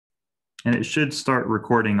And it should start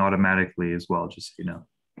recording automatically as well, just so you know.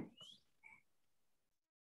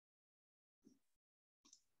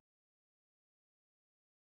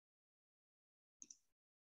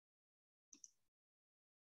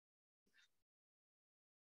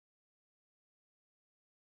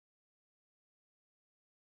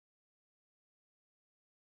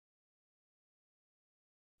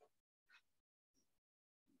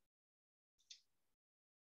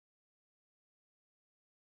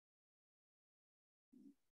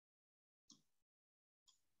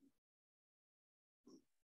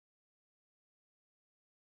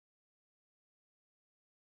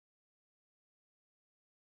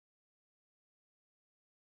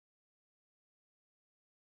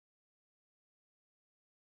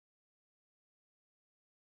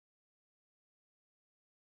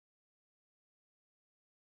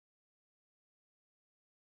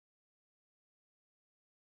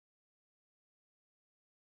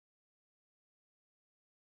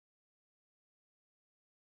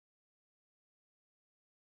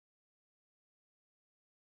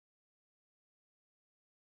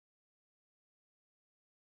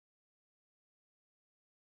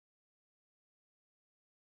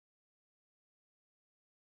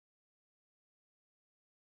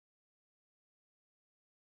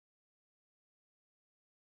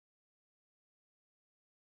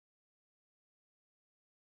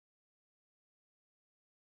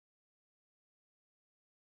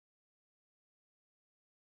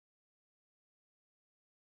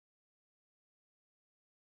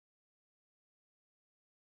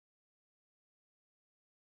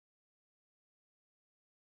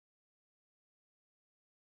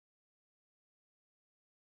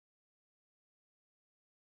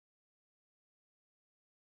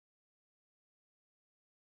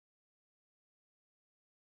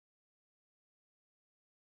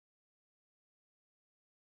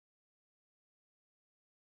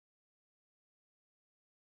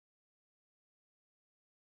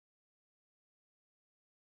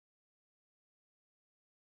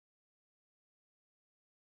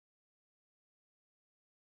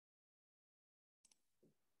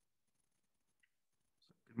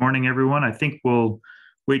 Good morning, everyone. I think we'll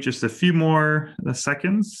wait just a few more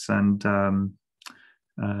seconds and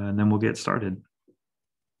then we'll get started.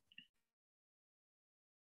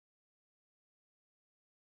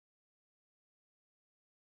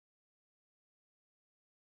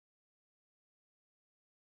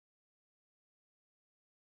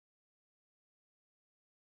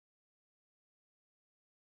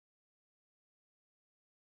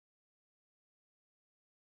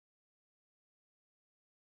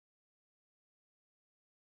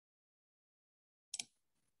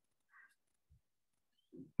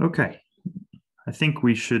 Okay, I think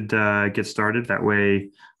we should get started. That way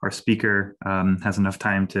our speaker has enough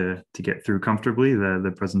time to get through comfortably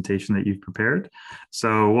the presentation that you've prepared.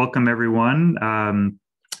 So welcome, everyone.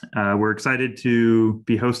 We're excited to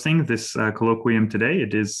be hosting this colloquium today.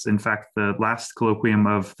 It is, in fact, the last colloquium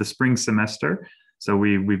of the spring semester. So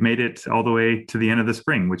we've made it all the way to the end of the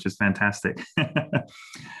spring, which is fantastic.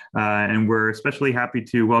 And we're especially happy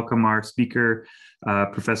to welcome our speaker,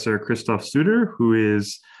 Professor Christoph Suter, who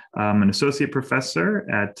is an associate professor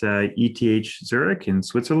at ETH Zurich in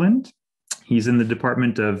Switzerland. He's in the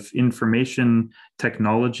Department of Information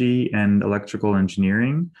Technology and Electrical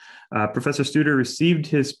Engineering. Professor Studer received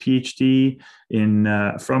his PhD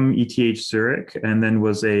from ETH Zurich and then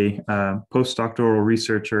was a postdoctoral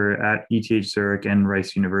researcher at ETH Zurich and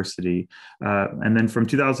Rice University. And then from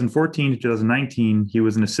 2014 to 2019, he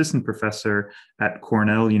was an assistant professor at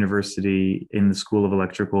Cornell University in the School of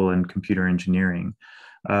Electrical and Computer Engineering.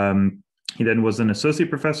 He then was an associate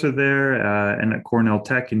professor there and at Cornell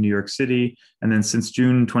Tech in New York City. And then since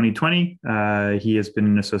June 2020, he has been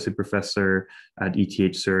an associate professor at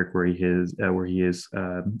ETH Zurich, where he is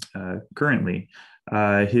currently.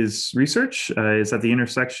 His research is at the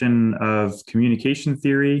intersection of communication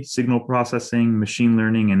theory, signal processing, machine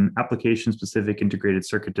learning, and application-specific integrated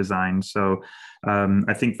circuit design. So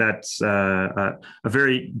I think that's a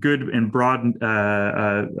very good and broad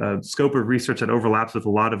scope of research that overlaps with a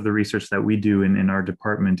lot of the research that we do in our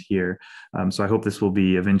department here. So I hope this will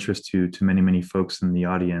be of interest to many, many folks in the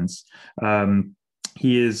audience.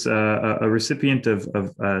 He is a recipient of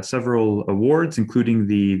several awards, including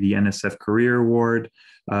the NSF Career Award,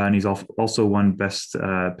 and he's also won Best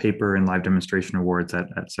Paper and Live Demonstration Awards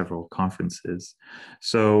at several conferences.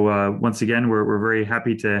 So once again, we're very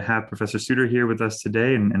happy to have Professor Suter here with us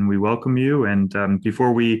today, and we welcome you. And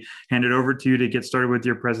before we hand it over to you to get started with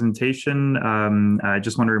your presentation, I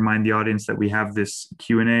just want to remind the audience that we have this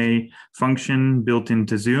Q&A function built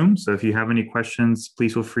into Zoom. So if you have any questions,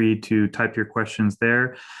 please feel free to type your questions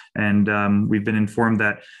there. And we've been informed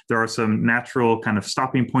that there are some natural kind of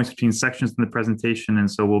stopping points between sections in the presentation, and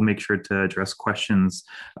so we'll make sure to address questions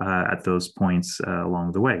at those points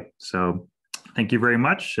along the way. So thank you very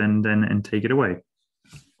much, and take it away.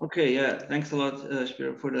 Okay, yeah, thanks a lot,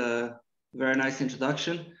 Spiro, for the very nice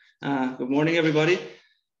introduction. Good morning, everybody.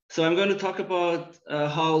 So I'm going to talk about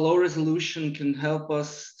how low resolution can help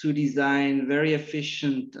us to design very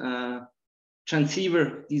efficient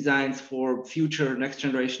transceiver designs for future next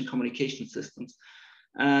generation communication systems.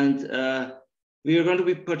 And we are going to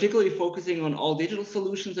be particularly focusing on all digital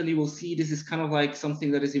solutions, and you will see this is kind of like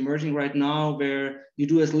something that is emerging right now, where you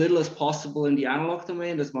do as little as possible in the analog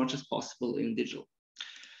domain, as much as possible in digital.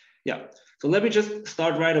 Yeah, so let me just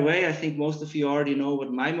start right away. I think most of you already know what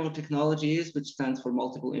MIMO technology is, which stands for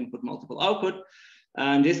multiple input, multiple output.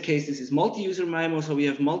 In this case, this is multi-user MIMO. So we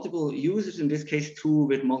have multiple users, in this case, 2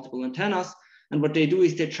 with multiple antennas. And what they do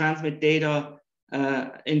is they transmit data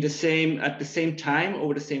at the same time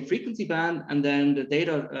over the same frequency band, and then the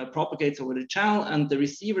data propagates over the channel, and the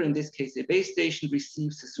receiver, in this case a base station,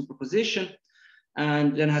 receives a superposition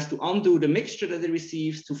and then has to undo the mixture that it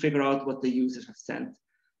receives to figure out what the users have sent,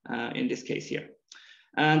 in this case here.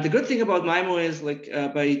 And the good thing about MIMO is, like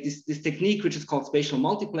by this technique, which is called spatial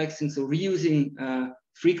multiplexing, so reusing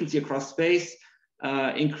frequency across space,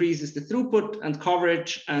 increases the throughput and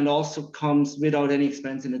coverage, and also comes without any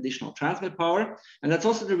expense in additional transmit power. And that's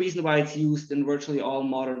also the reason why it's used in virtually all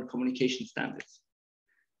modern communication standards.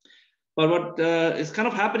 But what is kind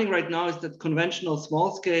of happening right now is that conventional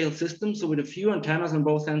small scale systems, so with a few antennas on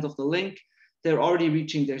both ends of the link, they're already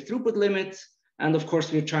reaching their throughput limits. And of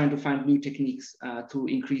course, we're trying to find new techniques to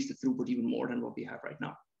increase the throughput even more than what we have right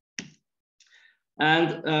now.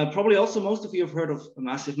 And probably also most of you have heard of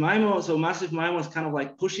massive MIMO. So massive MIMO is kind of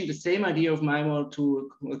like pushing the same idea of MIMO to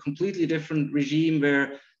a completely different regime,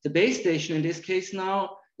 where the base station in this case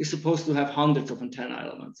now is supposed to have hundreds of antenna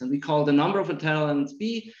elements. And we call the number of antenna elements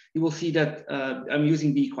B. You will see that I'm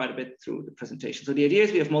using B quite a bit through the presentation. So the idea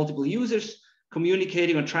is we have multiple users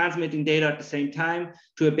communicating or transmitting data at the same time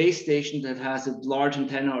to a base station that has a large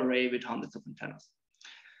antenna array with hundreds of antennas.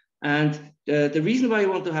 And the reason why you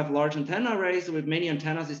want to have large antenna arrays with many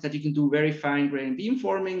antennas is that you can do very fine grained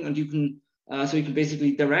beamforming, and you can so you can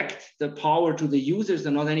basically direct the power to the users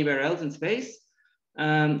and not anywhere else in space.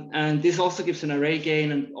 And this also gives an array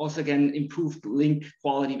gain, and also again improved link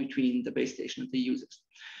quality between the base station and the users.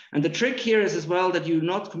 And the trick here is as well that you're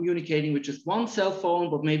not communicating with just one cell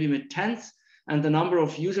phone, but maybe with tens. And the number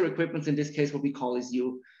of user equipments in this case, what we call is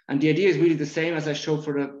U. And the idea is really the same as I showed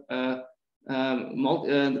for the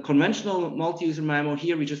conventional multi-user MIMO.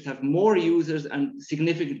 Here we just have more users and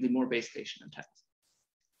significantly more base station antennas.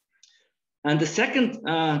 And the second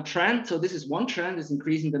trend, so this is one trend, is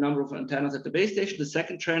increasing the number of antennas at the base station. The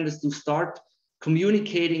second trend is to start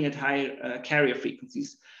communicating at higher carrier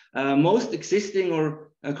frequencies. Most existing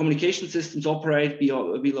or communication systems operate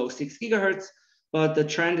below 6 gigahertz, but the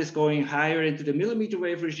trend is going higher into the millimeter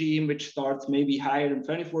wave regime, which starts maybe higher than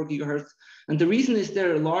 24 gigahertz. And the reason is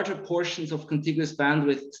there are larger portions of contiguous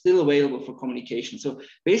bandwidth still available for communication. So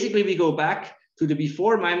basically we go back to the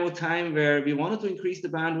before MIMO time, where we wanted to increase the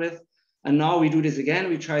bandwidth. And now we do this again.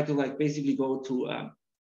 We try to like basically go to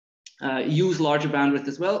use larger bandwidth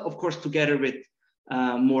as well, of course, together with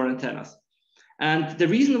more antennas. And the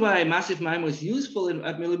reason why massive MIMO is useful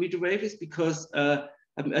at millimeter wave is because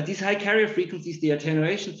at these high carrier frequencies, the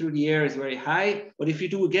attenuation through the air is very high. But if you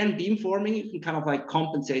do, again, beamforming, you can kind of like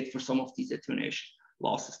compensate for some of these attenuation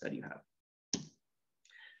losses that you have.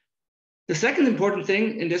 The second important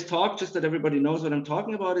thing in this talk, just that everybody knows what I'm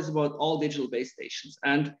talking about, is about all digital base stations.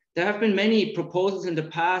 And there have been many proposals in the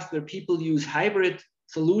past where people use hybrid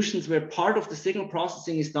solutions where part of the signal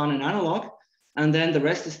processing is done in analog and then the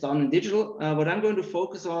rest is done in digital. What I'm going to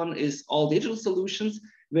focus on is all digital solutions,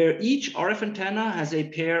 where each RF antenna has a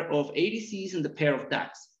pair of ADCs and a pair of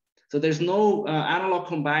DACs. So there's no analog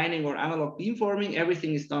combining or analog beamforming.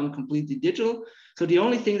 Everything is done completely digital. So the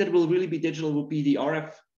only thing that will really be digital will be the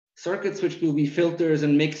RF circuits, which will be filters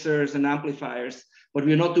and mixers and amplifiers, but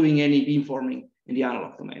we're not doing any beamforming in the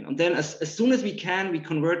analog domain. And then as soon as we can, we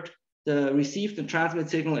convert the received and transmit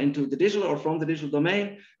signal into the digital or from the digital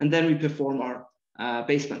domain, and then we perform our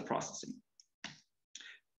baseband processing.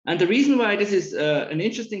 And the reason why this is an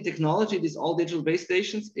interesting technology, these all digital base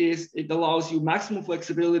stations, is it allows you maximum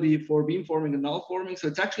flexibility for beamforming and null forming. So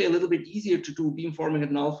it's actually a little bit easier to do beamforming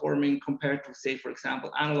and null forming compared to, say, for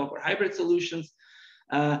example, analog or hybrid solutions.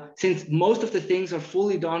 Since most of the things are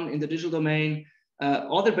fully done in the digital domain,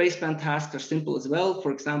 other baseband tasks are simple as well.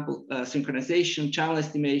 For example, synchronization, channel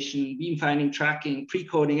estimation, beam finding, tracking,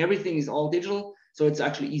 pre-coding, everything is all digital. So it's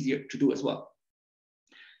actually easier to do as well.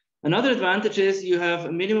 Another advantage is you have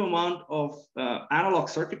a minimum amount of analog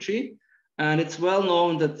circuitry, and it's well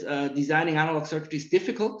known that designing analog circuitry is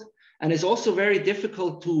difficult, and it's also very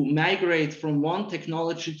difficult to migrate from one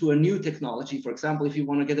technology to a new technology. For example, if you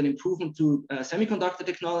want to get an improvement to semiconductor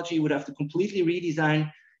technology, you would have to completely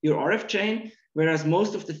redesign your RF chain, whereas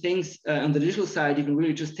most of the things on the digital side, you can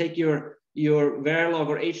really just take your Verilog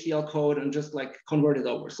or HDL code and just like convert it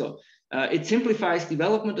over. So it simplifies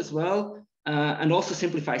development as well. And also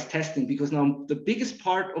simplifies testing, because now the biggest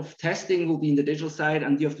part of testing will be in the digital side,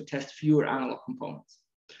 and you have to test fewer analog components.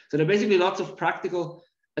 So there are basically lots of practical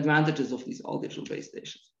advantages of these all digital base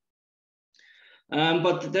stations.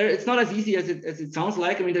 But it's not as easy as it sounds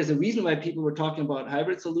like. I mean, there's a reason why people were talking about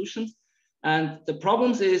hybrid solutions. And the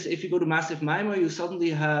problems is if you go to massive MIMO, you suddenly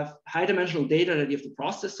have high dimensional data that you have to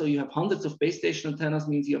process. So you have hundreds of base station antennas,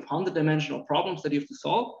 means you have 100-dimensional problems that you have to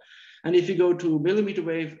solve. And if you go to millimeter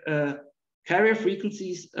wave carrier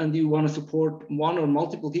frequencies and you want to support 1 or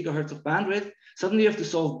multiple gigahertz of bandwidth, suddenly you have to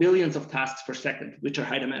solve billions of tasks per second, which are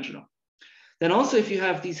high dimensional. Then also, if you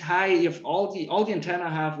have these high, if all the antenna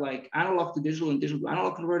have like analog to digital and digital to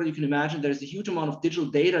analog converter, you can imagine there's a huge amount of digital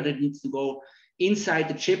data that needs to go inside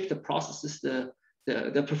the chip that processes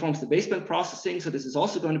that performs the baseband processing. So this is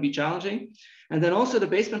also going to be challenging. And then also the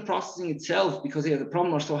baseband processing itself, because the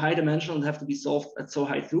problem are so high dimensional and have to be solved at so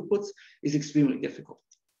high throughputs, is extremely difficult.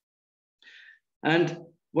 And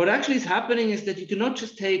what actually is happening is that you cannot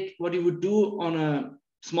just take what you would do on a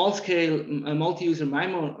small scale multi-user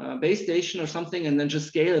MIMO base station or something and then just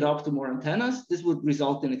scale it up to more antennas. This would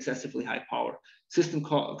result in excessively high power system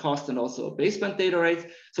cost and also baseband data rates.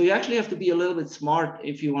 So you actually have to be a little bit smart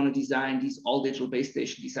if you want to design these all digital base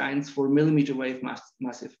station designs for millimeter wave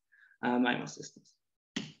massive MIMO systems.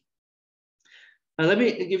 Let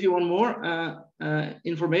me give you one more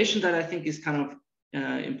information that I think is kind of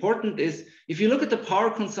important is if you look at the power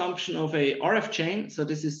consumption of a RF chain, so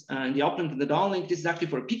this is in the uplink and the downlink, this is actually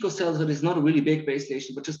for a picocell, so this is not a really big base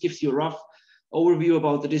station, but just gives you a rough overview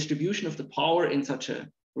about the distribution of the power in such a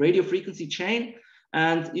radio frequency chain.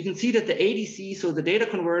 And you can see that the ADC, so the data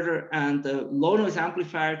converter and the low noise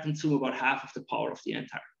amplifier consume about half of the power of the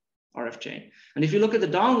entire RF chain. And if you look at the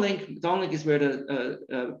downlink is where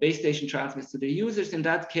the base station transmits to the users. In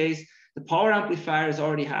that case, the power amplifier is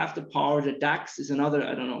already half the power. The DAX is another,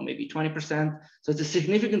 I don't know, maybe 20%. So it's a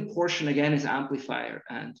significant portion, again, is amplifier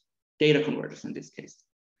and data converters in this case.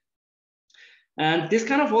 And this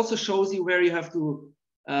kind of also shows you where you have to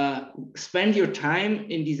spend your time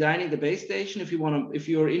in designing the base station if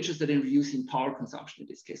you're interested in reducing power consumption in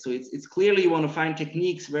this case. So it's clearly you want to find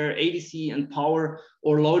techniques where ADC and power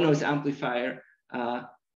or low noise amplifier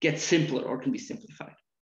gets simpler or can be simplified.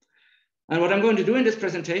 And what I'm going to do in this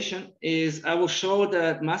presentation is I will show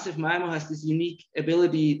that massive MIMO has this unique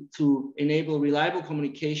ability to enable reliable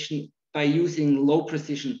communication by using low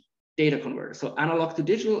precision data converters. So analog to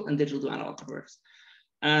digital and digital to analog converters.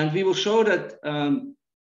 And we will show that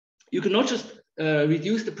you can not just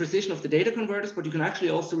reduce the precision of the data converters, but you can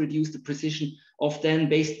actually also reduce the precision of then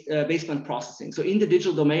baseband processing. So in the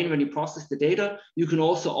digital domain, when you process the data, you can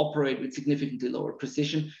also operate with significantly lower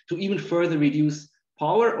precision to even further reduce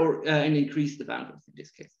power or and increase the bandwidth in this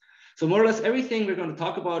case. So more or less everything we're going to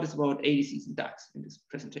talk about is about ADCs and DACs in this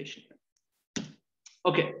presentation.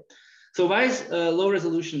 Okay, so why is low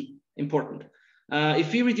resolution important?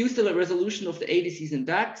 If we reduce the resolution of the ADCs and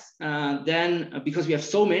DACs, then because we have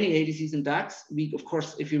so many ADCs and DACs, of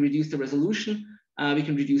course, if we reduce the resolution, we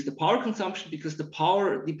can reduce the power consumption because the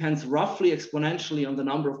power depends roughly exponentially on the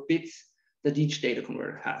number of bits that each data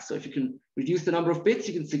converter has. So if you can reduce the number of bits,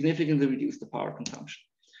 you can significantly reduce the power consumption.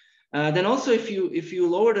 Then also, if you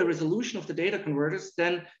lower the resolution of the data converters,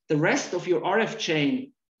 then the rest of your RF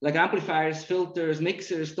chain, like amplifiers, filters,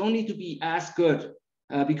 mixers, don't need to be as good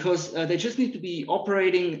because they just need to be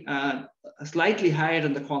operating slightly higher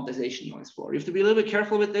than the quantization noise floor. You have to be a little bit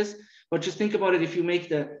careful with this, but just think about it. If you make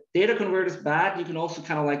the data converters bad, you can also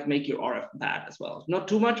kind of like make your RF bad as well. Not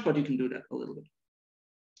too much, but you can do that a little bit.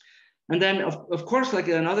 And then, of course, like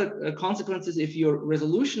another consequence is if your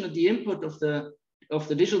resolution at the input of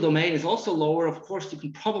the digital domain is also lower, of course, you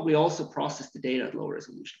can probably also process the data at lower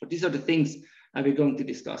resolution. But these are the things we're going to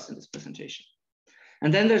discuss in this presentation.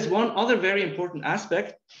 And then there's one other very important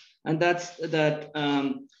aspect, and that's that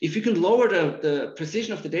if you can lower the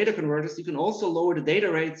precision of the data converters, you can also lower the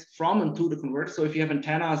data rates from and to the converter. So if you have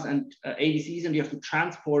antennas and ADCs and you have to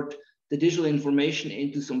transport the digital information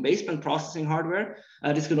into some baseband processing hardware,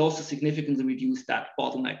 this can also significantly reduce that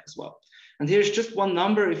bottleneck as well. And here's just one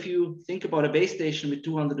number. If you think about a base station with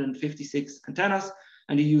 256 antennas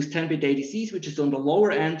and you use 10-bit ADCs, which is on the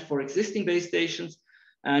lower end for existing base stations,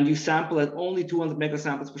 and you sample at only 200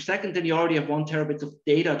 megasamples per second, then you already have 1 terabit of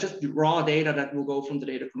data, just raw data that will go from the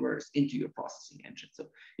data converters into your processing engine. So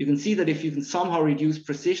you can see that if you can somehow reduce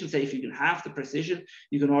precision, say if you can halve the precision,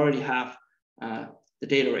 you can already have the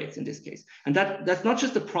data rates in this case. And that's not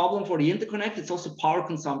just a problem for the interconnect, it's also power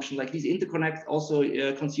consumption. Like these interconnects also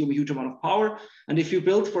consume a huge amount of power. And if you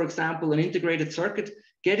build, for example, an integrated circuit,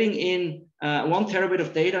 getting in 1 terabit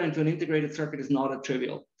of data into an integrated circuit is not a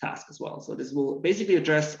trivial task as well. So this will basically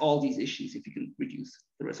address all these issues if you can reduce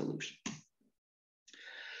the resolution.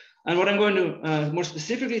 And what I'm going to more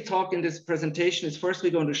specifically talk in this presentation is first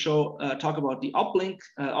we're going to talk about the uplink.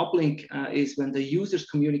 Uplink is when the users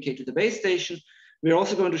communicate to the base station. We're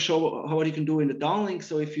also going to show what you can do in the downlink.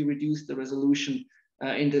 So if you reduce the resolution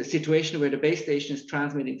in the situation where the base station is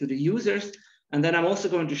transmitting to the users. And then I'm also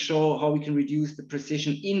going to show how we can reduce the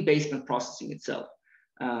precision in baseband processing itself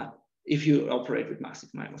if you operate with massive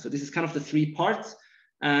MIMO. So this is kind of the 3 parts.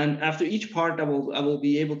 And after each part, I will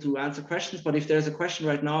be able to answer questions. But if there's a question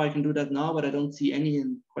right now, I can do that now, but I don't see any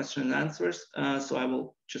in question and answers. So I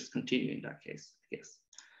will just continue in that case, I guess.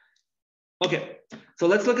 Okay, so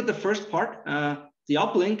let's look at the first part. The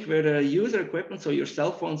uplink, where the user equipment, so your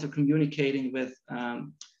cell phones, are communicating with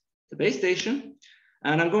the base station.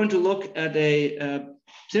 And I'm going to look at a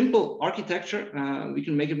simple architecture. We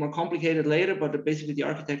can make it more complicated later, but basically the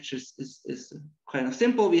architecture is kind of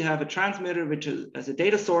simple. We have a transmitter, which is, as a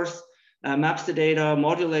data source, maps the data,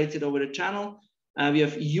 modulates it over the channel. We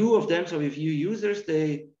have U of them, so we have U users.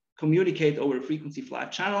 They communicate over a frequency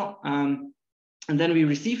flat channel. And then we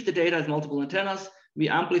receive the data as multiple antennas. We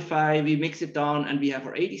amplify, we mix it down, and we have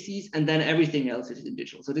our ADCs, and then everything else is in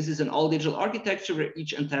digital. So this is an all digital architecture where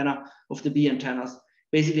each antenna of the B antennas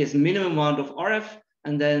basically has minimum amount of RF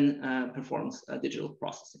and then performs digital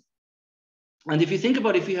processing. And if you think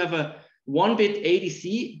about, if you have a 1-bit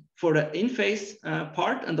ADC for the in-phase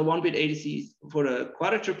part and the 1-bit ADC for the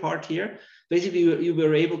quadrature part here, basically you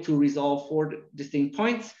were able to resolve 4 distinct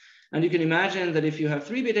points. And you can imagine that if you have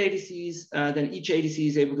 3-bit ADCs, then each ADC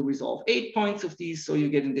is able to resolve 8 points of these. So you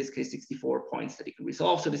get, in this case, 64 points that you can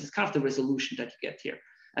resolve. So this is kind of the resolution that you get here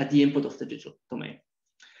at the input of the digital domain.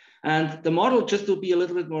 And the model, just to be a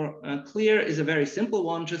little bit more clear, is a very simple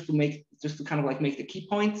one, just to kind of like make the key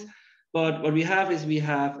points. But what we have is we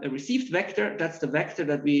have a received vector. That's the vector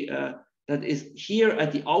that that is here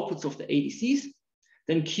at the outputs of the ADCs.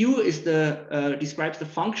 Then Q is describes the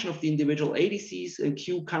function of the individual ADCs, and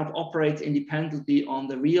Q kind of operates independently on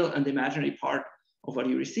the real and imaginary part of what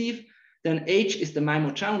you receive. Then H is the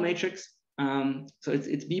MIMO channel matrix. So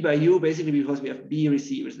it's B by U, basically, because we have B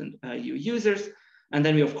receivers and U users. And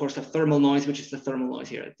then we, of course, have thermal noise, which is the thermal noise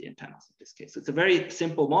here at the antennas in this case. So it's a very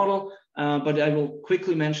simple model, but I will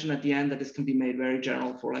quickly mention at the end that this can be made very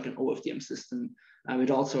general for like an OFDM system with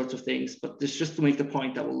all sorts of things. But this just to make the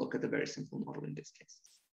point that we'll look at a very simple model in this case.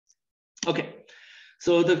 Okay,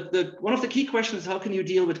 so one of the key questions is how can you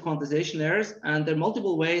deal with quantization errors? And there are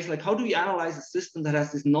multiple ways, like how do we analyze a system that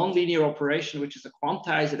has this nonlinear operation, which is a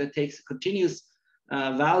quantizer that takes a continuous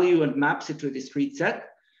value and maps it to a discrete set?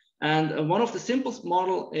 And one of the simplest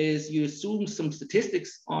model is you assume some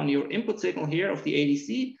statistics on your input signal here of the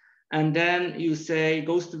ADC, and then you say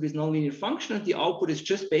goes to this nonlinear function, and the output is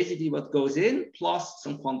just basically what goes in plus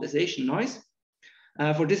some quantization noise.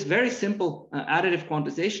 For this very simple additive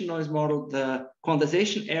quantization noise model, the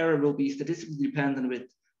quantization error will be statistically dependent with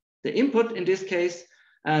the input in this case.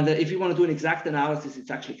 And if you want to do an exact analysis,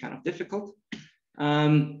 it's actually kind of difficult.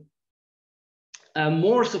 A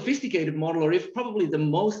more sophisticated model, or if probably the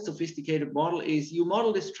most sophisticated model, is you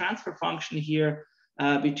model this transfer function here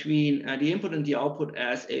between the input and the output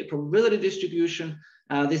as a probability distribution.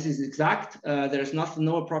 This is exact. There's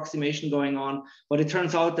no approximation going on, but it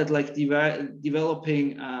turns out that like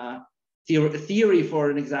developing theory for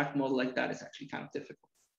an exact model like that is actually kind of difficult.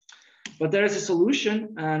 But there is a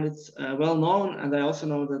solution, and it's well known, and I also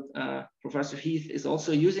know that Professor Heath is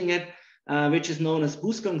also using it, which is known as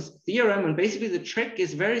Buscong's theorem. And basically the trick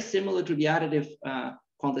is very similar to the additive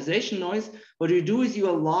quantization noise. What you do is you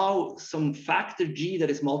allow some factor G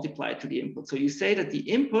that is multiplied to the input. So you say that the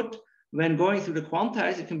input, when going through the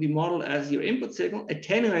quantizer, can be modeled as your input signal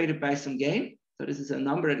attenuated by some gain. So this is a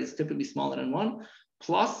number that is typically smaller than 1,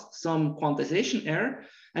 plus some quantization error.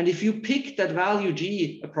 And if you pick that value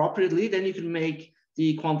G appropriately, then you can make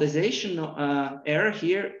the quantization error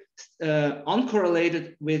here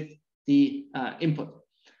uncorrelated with the input.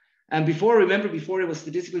 And remember before it was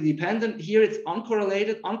statistically dependent. Here it's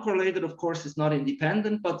uncorrelated. Uncorrelated, of course, is not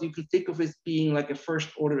independent, but you could think of it as being like a first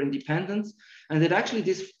order independence. And that actually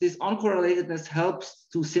this uncorrelatedness helps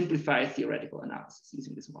to simplify theoretical analysis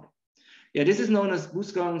using this model. Yeah, this is known as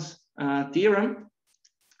Busgang's theorem.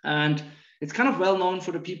 And it's kind of well known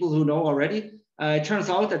for the people who know already. It turns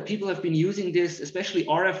out that people have been using this, especially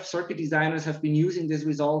RF circuit designers have been using this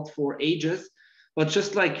result for ages. But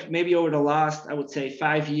just like maybe over the last, I would say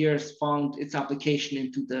 5 years, found its application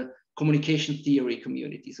into the communication theory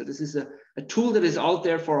community. So this is a tool that is out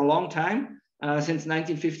there for a long time, since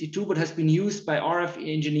 1952, but has been used by RF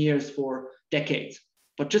engineers for decades.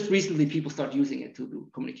 But just recently, people start using it to do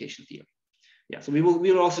communication theory. Yeah, so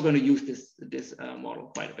we're also going to use this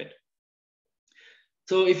model quite a bit.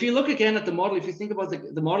 So if you look again at the model, if you think about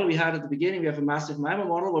the model we had at the beginning, we have a massive MIMO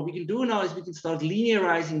model. What we can do now is we can start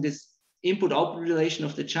linearizing this input-output relation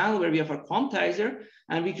of the channel where we have our quantizer,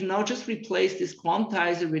 and we can now just replace this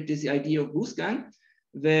quantizer with this idea of Busgang,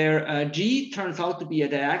 where G turns out to be a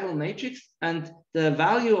diagonal matrix, and the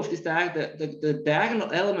value of this the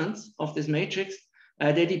diagonal elements of this matrix,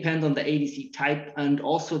 they depend on the ADC type and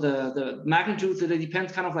also the magnitude. So they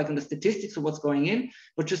depend kind of like on the statistics of what's going in.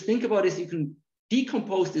 But just think about this: you can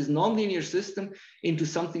decompose this nonlinear system into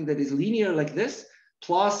something that is linear like this,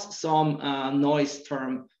 plus some noise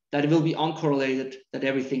term that will be uncorrelated, that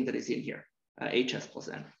everything that is in here, HS plus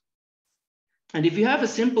N. And if you have a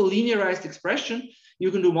simple linearized expression,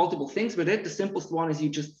 you can do multiple things with it. The simplest one is you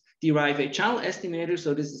just derive a channel estimator.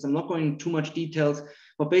 So this is, I'm not going into too much details,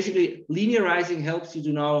 but basically linearizing helps you to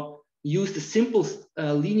now use the simplest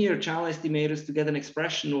linear channel estimators to get an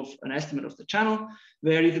expression of an estimate of the channel,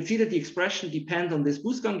 where you can see that the expression depends on this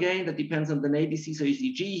Busgang gain, that depends on the ADC, so you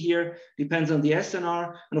see G here, depends on the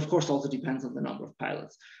SNR, and of course also depends on the number of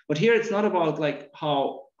pilots. But here it's not about like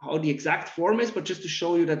how the exact form is, but just to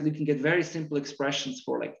show you that we can get very simple expressions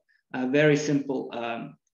for like very simple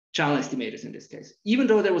channel estimators in this case. Even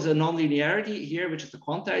though there was a nonlinearity here, which is the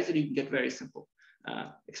quantizer, you can get very simple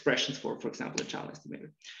expressions for example, the channel estimator.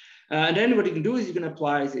 And then what you can do is you can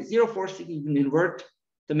apply, say, zero forcing, you can invert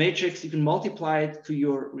the matrix, you can multiply it to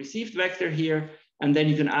your received vector here, and then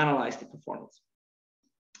you can analyze the performance.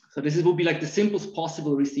 So this would be like the simplest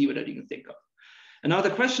possible receiver that you can think of. And now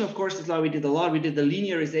the question, of course, is how we did the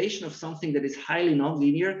linearization of something that is highly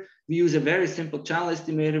nonlinear. We use a very simple channel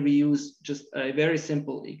estimator. We use just a very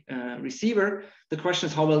simple receiver. The question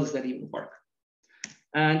is, how well does that even work?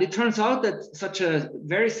 And it turns out that such a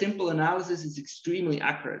very simple analysis is extremely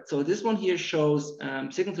accurate. So this one here shows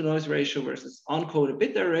signal to noise ratio versus uncoded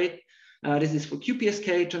bit error rate. This is for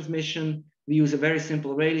QPSK transmission. We use a very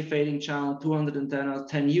simple Rayleigh fading channel,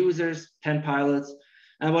 210 users, 10 pilots.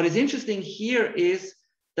 And what is interesting here is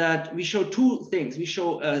that we show two things. We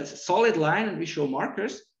show a solid line and we show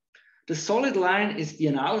markers. The solid line is the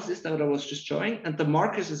analysis that I was just showing, and the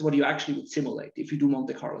markers is what you actually would simulate if you do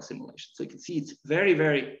Monte Carlo simulation. So you can see it's very,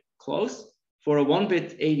 very close for a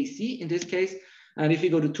 1-bit ADC in this case. And if you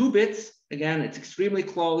go to 2 bits, again, it's extremely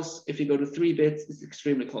close. If you go to 3 bits, it's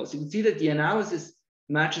extremely close. You can see that the analysis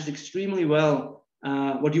matches extremely well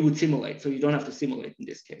what you would simulate. So you don't have to simulate in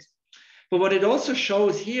this case. But what it also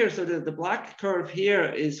shows here, so the black curve here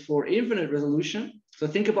is for infinite resolution. So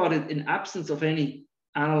think about it in absence of any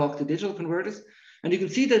analog to digital converters. And you can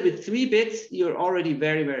see that with 3 bits, you're already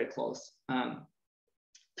very, very close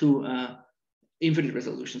to infinite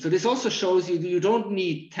resolution. So this also shows you don't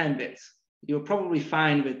need 10 bits. You're probably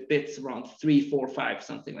fine with bits around 3, 4, 5,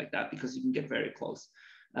 something like that, because you can get very close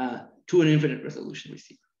to an infinite resolution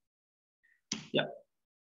receiver. Yeah.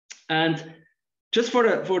 And just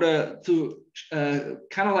to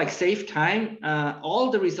kind of like save time,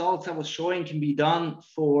 all the results I was showing can be done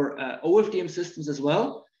for OFDM systems as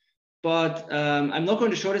well. But I'm not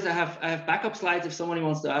going to show this. I have backup slides if somebody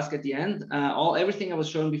wants to ask at the end. Everything I was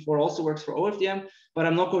showing before also works for OFDM, but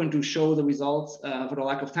I'm not going to show the results for the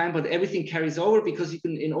lack of time. But everything carries over because you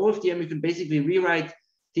can in OFDM you can basically rewrite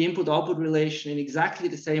the input-output relation in exactly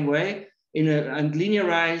the same way and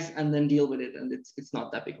linearize and then deal with it, and it's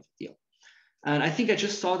not that big of a deal. And I think I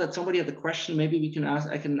just saw that somebody had the question. Maybe we can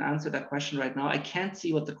I can answer that question right now. I can't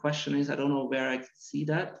see what the question is. I don't know where I can see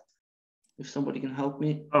that. If somebody can help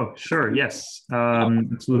me. Oh, sure. Yes,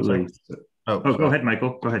 absolutely. Go ahead,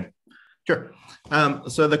 Michael. Go ahead. Sure.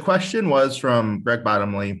 So the question was from Greg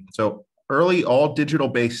Bottomley. So early all digital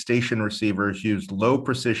base station receivers used low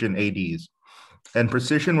precision ADs, and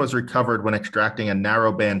precision was recovered when extracting a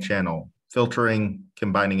narrow band channel. filtering,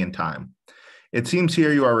 combining in time. It seems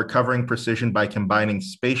here you are recovering precision by combining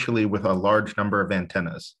spatially with a large number of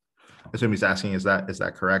antennas. I assume he's asking, is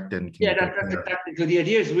that correct? And yeah, that's exactly. So the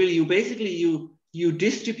idea is really you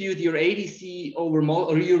distribute your ADC over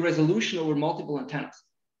or your resolution over multiple antennas.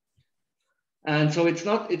 And so it's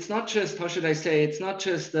not just, how should I say, it's not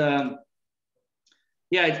just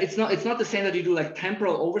it's not the same that you do like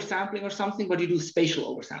temporal oversampling or something, but you do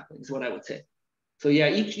spatial oversampling is what I would say. So yeah,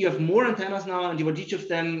 you have more antennas now, and each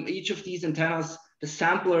of these antennas, the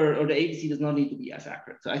sampler or the ADC does not need to be as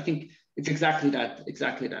accurate. So I think it's exactly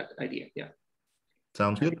that idea. Yeah.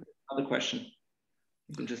 Sounds good. Another question.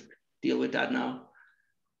 You can just deal with that now.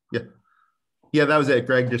 Yeah, that was it.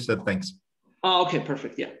 Greg just said thanks. Oh, okay,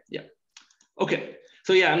 perfect. Yeah. Okay.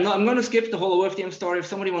 So yeah, I'm going to skip the whole OFDM story. If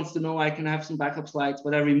somebody wants to know, I can have some backup slides,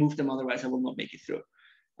 but I removed them. Otherwise, I will not make it through.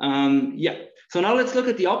 So now let's look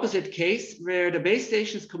at the opposite case where the base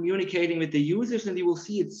station is communicating with the users, and you will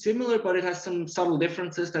see it's similar, but it has some subtle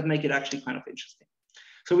differences that make it actually kind of interesting.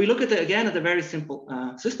 So we look at a very simple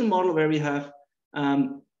system model where we have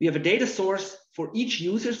a data source for each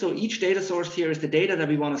user. So each data source here is the data that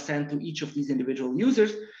we want to send to each of these individual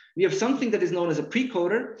users. We have something that is known as a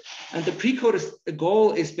precoder, and the precoder's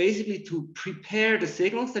goal is basically to prepare the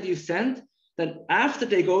signals that you send, that after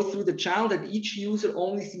they go through the channel, that each user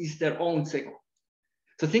only sees their own signal.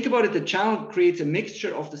 So think about it, the channel creates a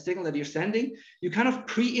mixture of the signal that you're sending. You kind of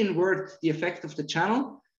pre-invert the effect of the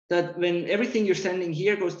channel, that when everything you're sending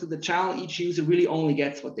here goes to the channel, each user really only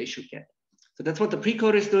gets what they should get. So that's what the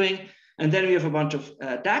precoder is doing. And then we have a bunch of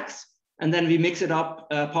DACs, and then we mix it up,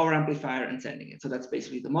 power amplifier and sending it. So that's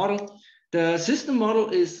basically the model. The system model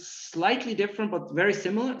is slightly different, but very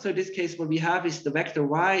similar. So in this case, what we have is the vector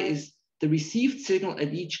Y is the received signal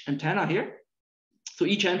at each antenna here. So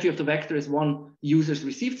each entry of the vector is one user's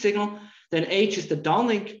received signal. Then H is the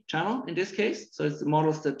downlink channel in this case. So it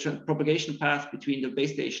models the propagation path between the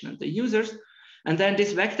base station and the users. And then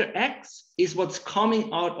this vector X is what's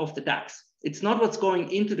coming out of the DACs. It's not what's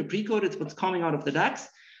going into the precoder, it's what's coming out of the DACs.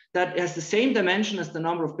 That has the same dimension as the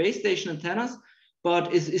number of base station antennas,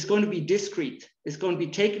 but is going to be discrete. It's going to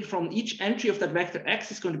be taken from each entry of that vector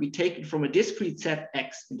X is going to be taken from a discrete set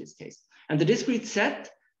X in this case. And the discrete set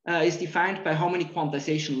is defined by how many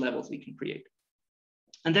quantization levels we can create.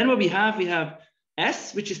 And then what we have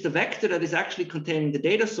S, which is the vector that is actually containing the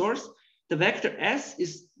data source. The vector S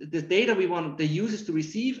is the data we want the users to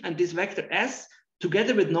receive, and this vector S,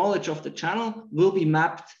 together with knowledge of the channel, will be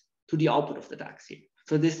mapped to the output of the DACs here.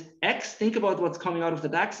 So this X, think about what's coming out of the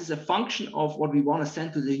DACs, is a function of what we want to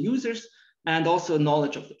send to the users and also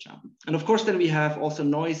knowledge of the channel. And of course, then we have also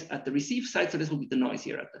noise at the receive side. So this will be the noise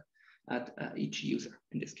here at each user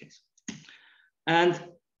in this case. And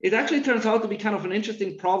it actually turns out to be kind of an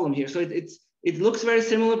interesting problem here. So it looks very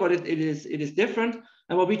similar, but it is different.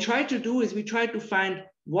 And what we try to do is we try to find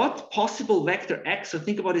what possible vector X, so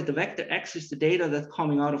think about it, the vector X is the data that's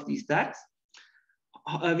coming out of these DACs.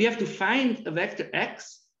 We have to find a vector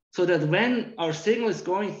X so that when our signal is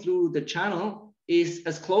going through the channel is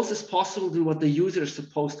as close as possible to what the user is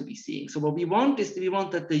supposed to be seeing. So what we want is we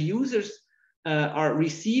want that the users are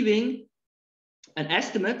receiving an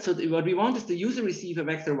estimate. So what we want is the user receive a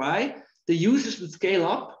vector Y. The users would scale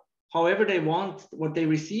up however they want what they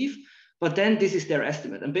receive, but then this is their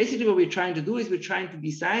estimate. And basically what we're trying to do is we're trying to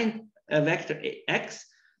design a vector X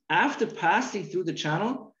after passing through the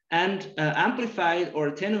channel and amplified or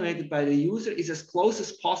attenuated by the user is as close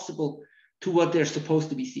as possible to what they're supposed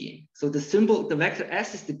to be seeing. So the vector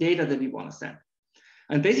S is the data that we want to send.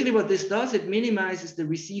 And basically what this does, it minimizes the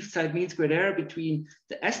received side mean squared error between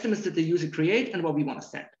the estimates that the user create and what we want to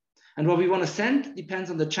send. And what we want to send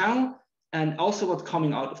depends on the channel and also what's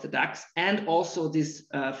coming out of the DACs, and also this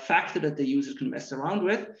factor that the user can mess around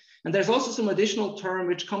with. And there's also some additional term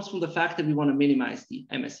which comes from the fact that we want to minimize the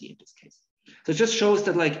MSE in this case. So it just shows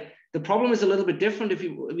that like the problem is a little bit different if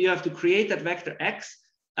you have to create that vector X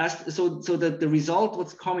so that the result,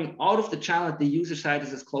 what's coming out of the channel at the user side,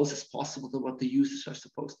 is as close as possible to what the users are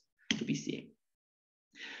supposed to be seeing.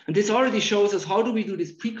 And this already shows us how do we do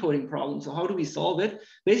this pre-coding problem. So how do we solve it?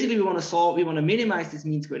 Basically, we want to minimize this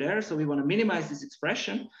mean squared error. So we want to minimize this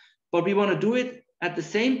expression, but we want to do it at the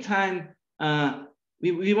same time.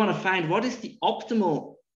 We want to find what is the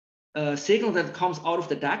optimal signal that comes out of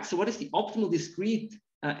the DAC. So what is the optimal discrete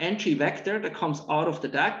entry vector that comes out of the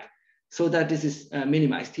DAC so that this is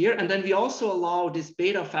minimized here. And then we also allow this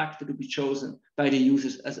beta factor to be chosen by the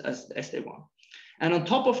users as they want. And on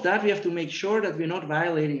top of that, we have to make sure that we're not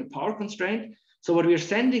violating a power constraint. So what we're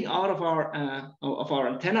sending out of our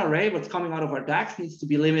antenna array, what's coming out of our DACs, needs to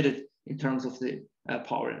be limited in terms of the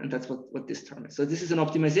power, and that's what this term is. So this is an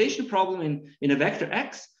optimization problem in a vector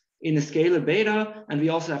X, in a scalar beta, and we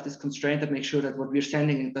also have this constraint that makes sure that what we're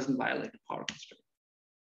sending doesn't violate the power constraint.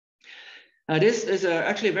 This is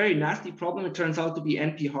actually a very nasty problem. It turns out to be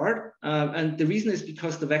NP hard, and the reason is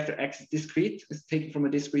because the vector X is discrete, it's taken from a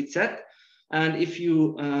discrete set. And if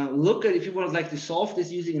you if you would like to solve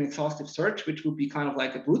this using an exhaustive search, which would be kind of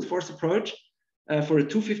like a brute force approach for a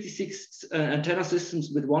 256 antenna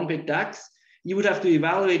systems with 1-bit DAX, you would have to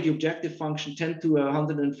evaluate the objective function 10 to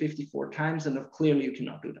 154 times, and clearly you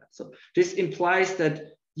cannot do that. So this implies that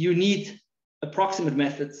you need approximate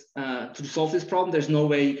methods to solve this problem. There's no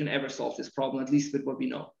way you can ever solve this problem, at least with what we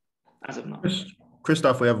know as of now.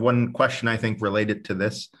 Christoph, we have one question, I think, related to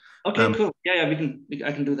this. Okay, cool. Yeah,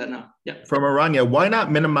 I can do that now. Yeah. From Aranya, why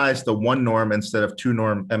not minimize the 1 norm instead of 2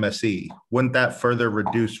 norm MSE? Wouldn't that further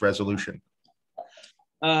reduce resolution?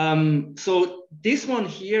 So this one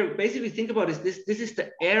here, basically think about it, this is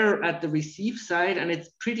the error at the receive side, and it's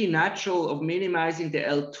pretty natural of minimizing the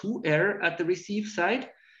L2 error at the receive side.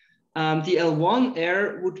 The L1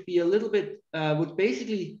 error would be a little bit, would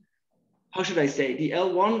basically, how should I say, the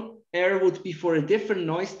L1 error would be for a different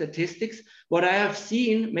noise statistics. What I have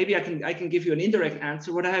seen, maybe I can give you an indirect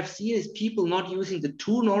answer. What I have seen is people not using the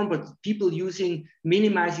 2 norm, but people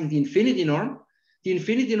minimizing the infinity norm. The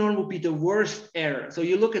infinity norm would be the worst error. So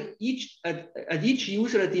you look at each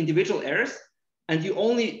user at the individual errors, and you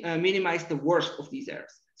only minimize the worst of these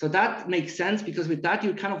errors. So that makes sense, because with that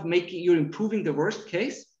you're kind of you're improving the worst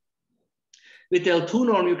case. With the L2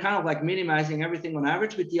 norm, you're kind of like minimizing everything on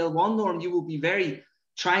average. With the L1 norm, you will be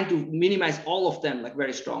trying to minimize all of them like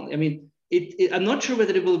very strongly. I mean, I'm not sure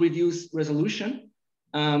whether it will reduce resolution.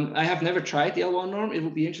 I have never tried the L1 norm. It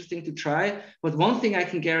would be interesting to try. But one thing I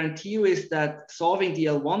can guarantee you is that solving the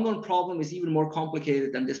L1 norm problem is even more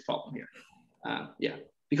complicated than this problem here. Yeah,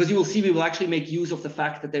 because you will see we will actually make use of the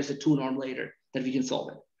fact that there's a 2 norm later that we can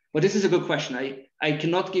solve it. But this is a good question. I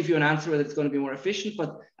cannot give you an answer whether it's going to be more efficient,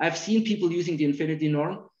 but I've seen people using the infinity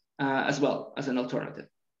norm as well as an alternative.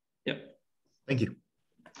 Yep. Thank you.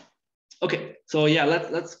 Okay, so yeah,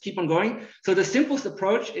 let's keep on going. So the simplest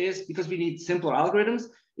approach is, because we need simpler algorithms,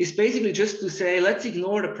 is basically just to say, let's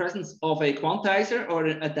ignore the presence of a quantizer or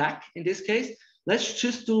a DAC in this case. Let's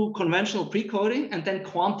just do conventional precoding and then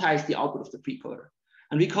quantize the output of the precoder.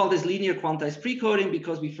 And we call this linear quantized precoding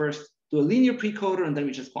because we first do a linear precoder and then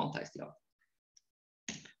we just quantize the output.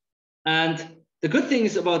 And the good thing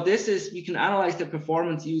is about this is we can analyze the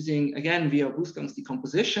performance using, again, via Busgang's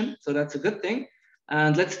decomposition. So that's a good thing.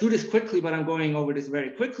 And let's do this quickly, but I'm going over this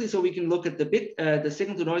very quickly. So we can look at the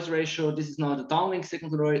signal to noise ratio. This is now the downlink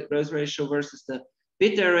signal to noise ratio versus the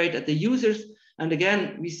bit error rate at the users. And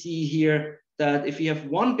again, we see here that if you have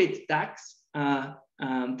 1-bit DAX,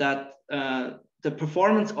 the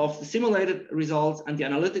performance of the simulated results and the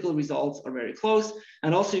analytical results are very close.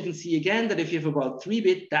 And also you can see again that if you have about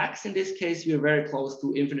 3-bit DAX in this case, you're very close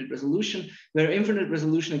to infinite resolution, where infinite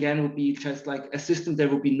resolution again would be just like a system, there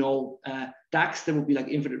would be no DAX, there would be like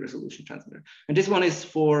infinite resolution transmitter. And this one is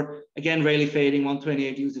for, again, Rayleigh fading,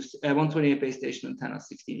 128 users, 128 base station antenna,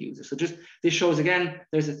 16 users. So just this shows again,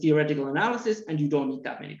 there's a theoretical analysis and you don't need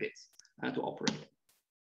that many bits to operate.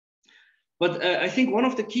 But I think one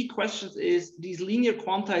of the key questions is these linear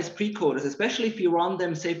quantized precoders, especially if you run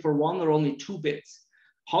them, say, for 1 or only 2 bits,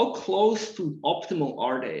 how close to optimal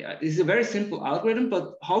are they? This is a very simple algorithm,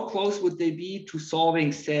 but how close would they be to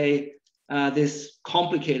solving, say, this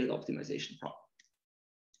complicated optimization problem?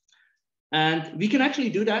 And we can actually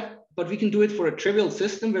do that, but we can do it for a trivial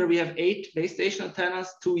system where we have 8 base station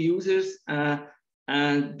antennas, 2 users.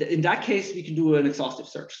 And in that case, we can do an exhaustive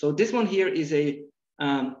search. So this one here is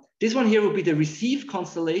this one here would be the receive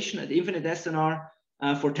constellation at infinite SNR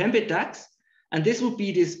for 10-bit DAX. And this would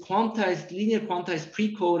be this linear quantized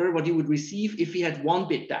precoder, what you would receive if you had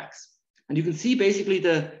 1-bit DAX. And you can see basically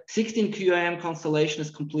the 16 QAM constellation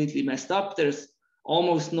is completely messed up. There's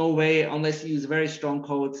almost no way, unless you use very strong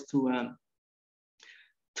codes, to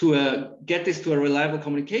get this to a reliable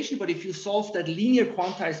communication. But if you solve that linear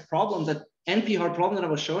quantized problem, that NP hard problem that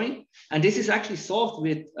I was showing, and this is actually solved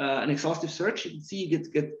with an exhaustive search, you can see you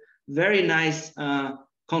get very nice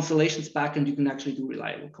constellations back, and you can actually do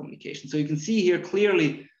reliable communication. So you can see here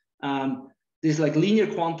clearly this like linear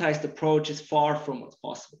quantized approach is far from what's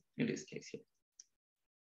possible in this case here.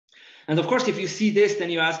 And of course, if you see this, then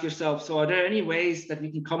you ask yourself, so are there any ways that we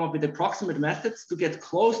can come up with approximate methods to get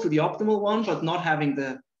close to the optimal one, but not having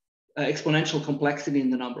the exponential complexity in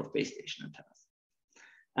the number of base station antennas?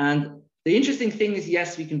 And the interesting thing is,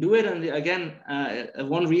 yes, we can do it. And again,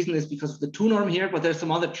 one reason is because of the 2 norm here, but there's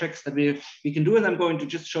some other tricks that we can do. And I'm going to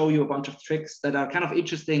just show you a bunch of tricks that are kind of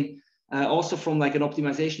interesting also from like an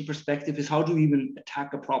optimization perspective, is how do we even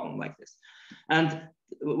attack a problem like this? And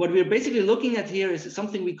what we're basically looking at here is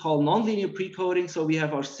something we call nonlinear precoding. So we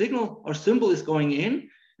have our signal, our symbol is going in,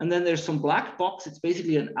 and then there's some black box. It's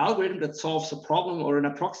basically an algorithm that solves a problem or an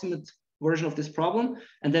approximate version of this problem,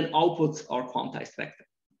 and then outputs our quantized vector.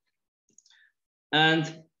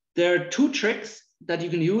 And there are two tricks that you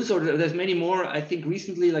can use, or there's many more, I think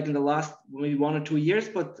recently, like in the last maybe 1 or 2 years,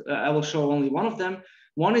 but I will show only one of them.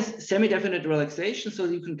 One is semi-definite relaxation. So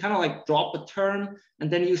you can kind of like drop a term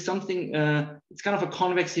and then use something, it's kind of a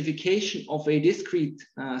convexification of a discrete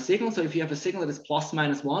signal. So if you have a signal that is plus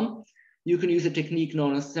minus 1, you can use a technique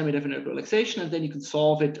known as semi-definite relaxation, and then you can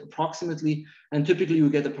solve it approximately. And typically you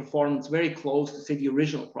get a performance very close to, say, the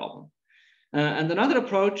original problem. And another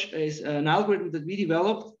approach is an algorithm that we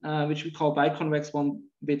developed, which we call biconvex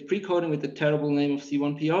one-bit precoding with the terrible name of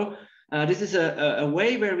C1PO. This is a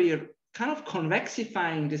way where we are kind of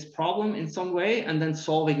convexifying this problem in some way and then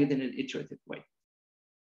solving it in an iterative way.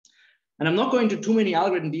 And I'm not going into too many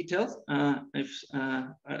algorithm details,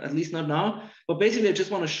 at least not now, but basically I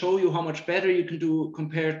just want to show you how much better you can do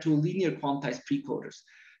compared to linear quantized precoders.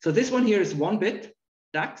 So this one here is 1-bit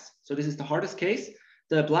DAX. So this is the hardest case.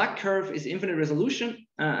 The black curve is infinite resolution,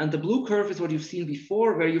 and the blue curve is what you've seen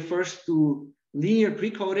before, where you first do linear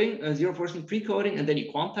precoding, 0% precoding, and then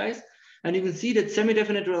you quantize. And you can see that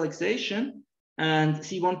semi-definite relaxation and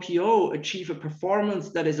C1PO achieve a performance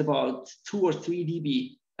that is about 2 or 3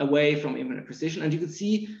 dB away from infinite precision. And you can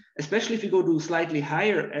see, especially if you go to slightly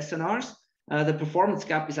higher SNRs, the performance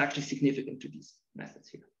gap is actually significant to these methods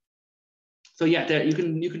here. So yeah, there you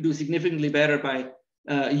can do significantly better by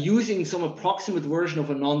using some approximate version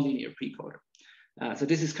of a nonlinear precoder. So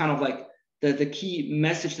this is kind of like the key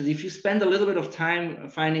message, that if you spend a little bit of time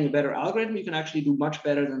finding a better algorithm, you can actually do much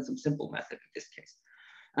better than some simple method in this case.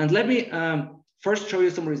 And let me first show you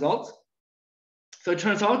some results. So it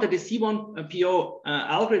turns out that the C1PO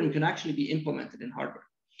algorithm can actually be implemented in hardware.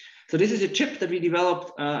 So this is a chip that we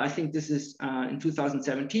developed. I think this is in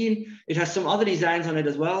 2017. It has some other designs on it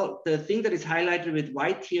as well. The thing that is highlighted with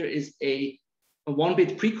white here is a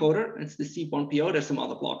 1-bit precoder. It's the C1PO. There's some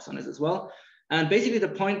other blocks on it as well. And basically the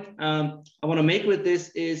point I want to make with this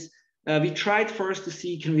is we tried first to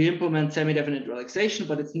see, can we implement semi-definite relaxation,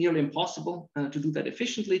 but it's nearly impossible to do that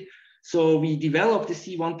efficiently. So we developed the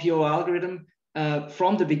C1PO algorithm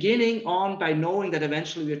from the beginning on by knowing that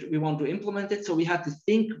eventually we want to implement it. So we had to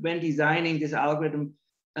think when designing this algorithm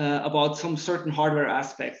about some certain hardware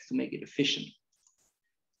aspects to make it efficient.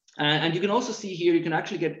 And you can also see here, you can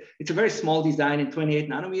actually get, it's a very small design in 28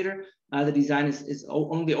 nanometer. The design is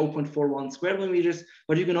only 0.41 square millimeters,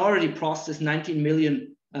 but you can already process 19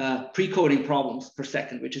 million pre-coding problems per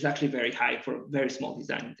second, which is actually very high for a very small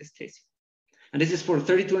design in this case. And this is for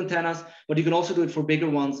 32 antennas, but you can also do it for bigger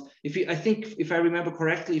ones. I think if I remember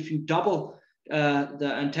correctly, if you double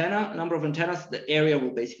the antenna, number of antennas, the area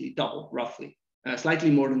will basically double roughly, slightly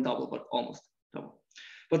more than double, but almost double.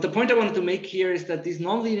 But the point I wanted to make here is that these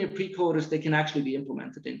nonlinear precoders, they can actually be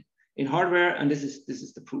implemented in hardware, and this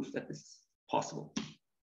is the proof that this is possible.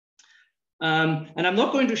 And I'm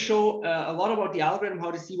not going to show a lot about the algorithm,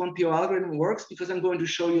 how the C1PO algorithm works, because I'm going to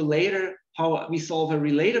show you later how we solve a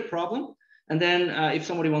related problem. And then if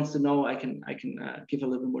somebody wants to know, I can give a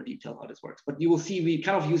little bit more detail how this works. But you will see we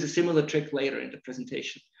kind of use a similar trick later in the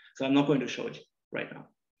presentation. So I'm not going to show it right now.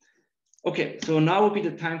 Okay, so now will be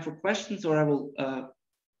the time for questions, or I will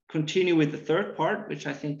continue with the third part, which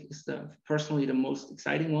I think is personally the most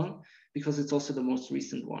exciting one, because it's also the most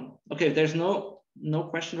recent one. Okay, there's no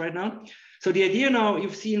question right now. So the idea now,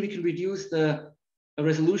 you've seen we can reduce the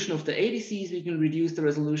resolution of the ADCs, we can reduce the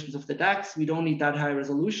resolutions of the DACs, we don't need that high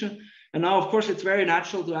resolution. And now, of course, it's very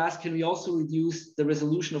natural to ask, can we also reduce the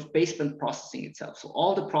resolution of baseband processing itself? So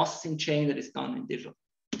all the processing chain that is done in digital.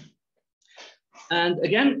 And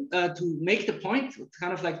again, to make the point, it's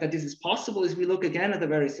kind of like that this is possible, is we look again at a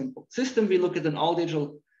very simple system. We look at an all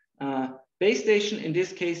digital base station, in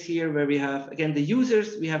this case here, where we have, again, the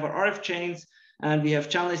users, we have our RF chains, and we have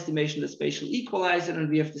channel estimation, the spatial equalizer, and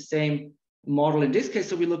we have the same model in this case.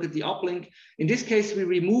 So we look at the uplink. In this case, we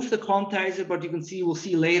remove the quantizer, but you can see, we'll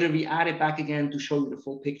see later, we add it back again to show you the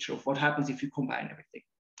full picture of what happens if you combine everything.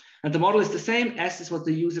 And the model is the same. S is what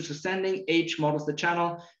the users are sending, H models the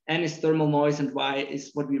channel, N is thermal noise, and Y is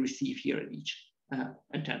what we receive here at each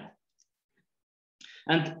antenna.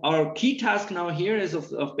 And our key task now here is of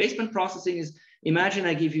baseband processing is, imagine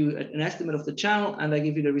I give you an estimate of the channel and I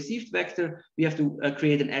give you the received vector. We have to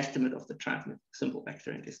create an estimate of the transmit simple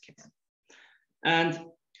vector in this case. And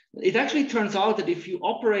it actually turns out that if you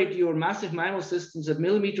operate your massive MIMO systems at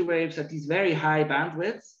millimeter waves at these very high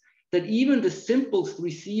bandwidths, that even the simplest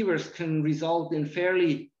receivers can result in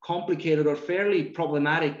fairly complicated or fairly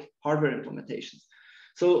problematic hardware implementations.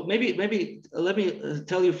 So maybe let me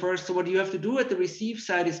tell you first. So what you have to do at the receive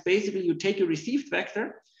side is basically you take your received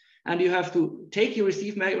vector and you have to take your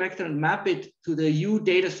received vector and map it to the U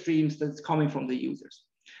data streams that's coming from the users.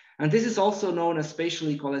 And this is also known as spatial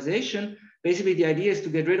equalization. Basically, the idea is to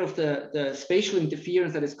get rid of the spatial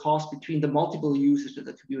interference that is caused between the multiple users that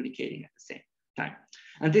are communicating at the same time.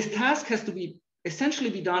 And this task has to be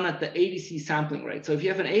essentially be done at the ADC sampling rate. So if you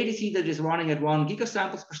have an ADC that is running at 1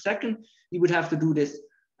 gigasamples per second, you would have to do this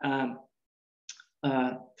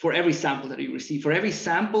for every sample that you receive. For every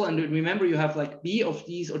sample, and remember you have like B of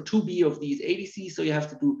these or 2B of these ADCs, so you have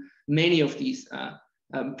to do many of these,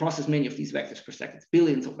 process many of these vectors per second,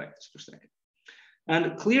 billions of vectors per second.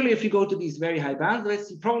 And clearly, if you go to these very high bandwidths,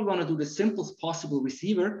 you probably want to do the simplest possible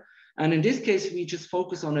receiver. And in this case, we just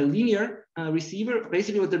focus on a linear receiver.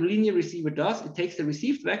 Basically, what the linear receiver does, it takes the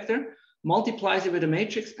received vector, multiplies it with a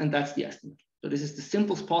matrix, and that's the estimate. So this is the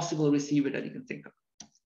simplest possible receiver that you can think of.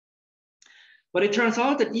 But it turns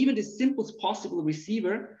out that even the simplest possible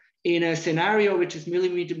receiver in a scenario which is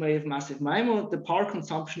millimeter wave massive MIMO, the power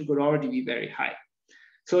consumption could already be very high.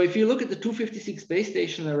 So if you look at the 256 base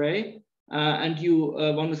station array and you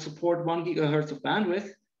want to support 1 gigahertz of bandwidth,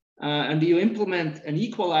 and you implement an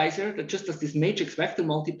equalizer that just does this matrix vector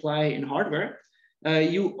multiply in hardware,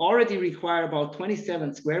 you already require about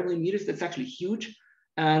 27 square millimeters. That's actually huge.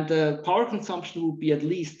 And the power consumption will be at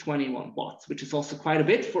least 21 watts, which is also quite a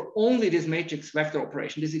bit for only this matrix vector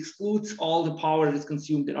operation. This excludes all the power that is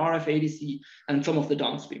consumed in RF ADC and some of the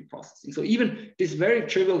downstream processing. So even this very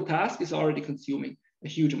trivial task is already consuming a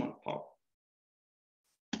huge amount of power.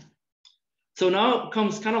 So now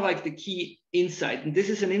comes kind of like the key insight. And this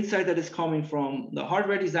is an insight that is coming from the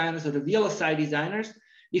hardware designers or the VLSI designers.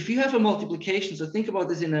 If you have a multiplication, so think about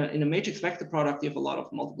this in a matrix vector product, you have a lot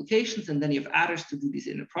of multiplications and then you have adders to do this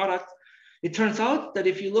in a product. It turns out that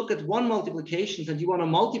if you look at one multiplication and you want to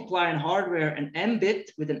multiply in hardware an m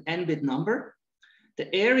bit with an n bit number,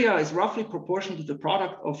 the area is roughly proportional to the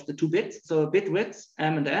product of the 2 bits. So bit widths,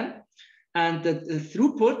 m and n. And the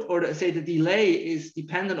throughput, or say the delay, is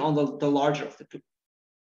dependent on the larger of the two.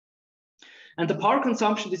 And the power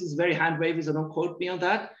consumption, this is very hand wavy, so don't quote me on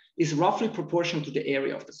that, is roughly proportional to the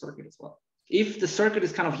area of the circuit as well. If the circuit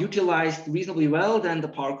is kind of utilized reasonably well, then the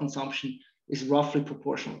power consumption is roughly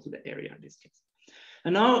proportional to the area in this case.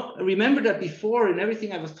 And now remember that before, in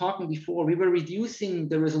everything I was talking before, we were reducing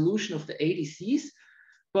the resolution of the ADCs,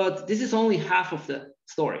 but this is only half of the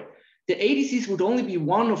story. The ADCs would only be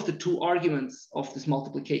one of the 2 arguments of this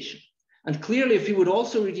multiplication. And clearly, if we would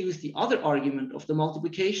also reduce the other argument of the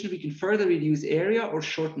multiplication, we can further reduce area or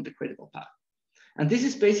shorten the critical path. And this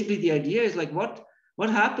is basically the idea, is like what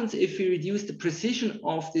happens if we reduce the precision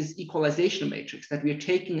of this equalization matrix that we are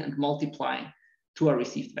taking and multiplying to our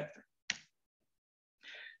received vector.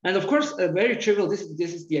 And of course, a very trivial, this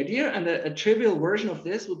is the idea, and a trivial version of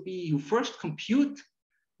this would be you first compute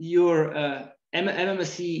your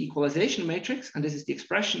MMSE equalization matrix, and this is the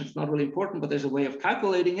expression, it's not really important, but there's a way of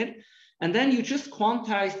calculating it. And then you just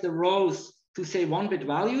quantize the rows to say 1-bit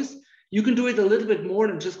values. You can do it a little bit more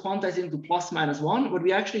than just quantize it into plus minus 1. What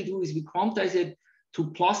we actually do is we quantize it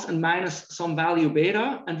to plus and minus some value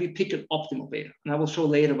beta, and we pick an optimal beta. And I will show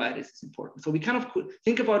later why this is important. So we kind of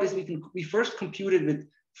think about this, we first compute it with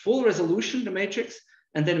full resolution, the matrix,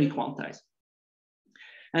 and then we quantize.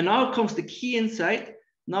 And now comes the key insight.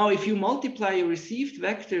 Now, if you multiply your received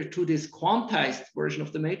vector to this quantized version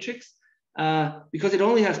of the matrix, because it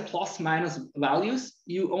only has plus minus values,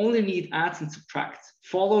 you only need adds and subtracts,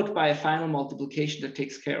 followed by a final multiplication that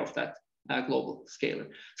takes care of that global scalar.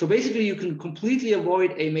 So basically, you can completely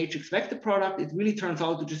avoid a matrix vector product. It really turns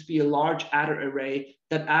out to just be a large adder array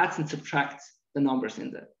that adds and subtracts the numbers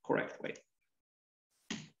in the correct way.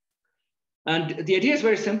 And the idea is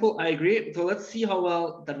very simple, I agree. So let's see how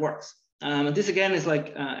well that works. And this again is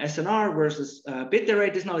like SNR versus bit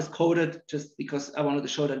array. This now is coded just because I wanted to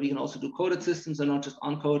show that we can also do coded systems and not just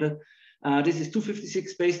uncoded. This is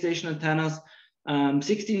 256 base station antennas,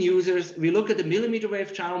 16 users. We look at the millimeter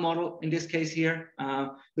wave channel model in this case here,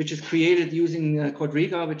 which is created using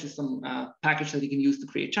Quadriga, which is some package that you can use to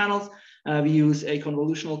create channels. We use a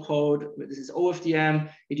convolutional code. This is OFDM.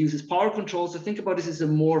 It uses power control. So think about this as a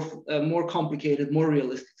more complicated, more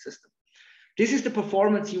realistic system. This is the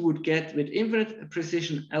performance you would get with infinite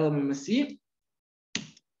precision LMMSE.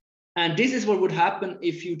 And this is what would happen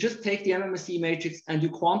if you just take the MMSE matrix and you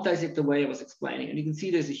quantize it the way I was explaining. And you can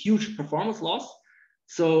see there's a huge performance loss.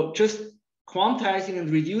 So just quantizing and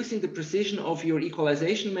reducing the precision of your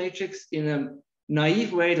equalization matrix in a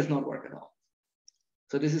naive way does not work at all.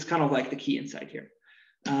 So this is kind of like the key insight here.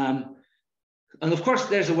 And of course,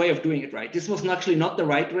 there's a way of doing it right. This was actually not the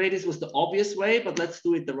right way. This was the obvious way, but let's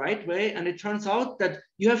do it the right way. And it turns out that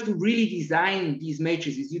you have to really design these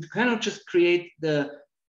matrices. You cannot just create the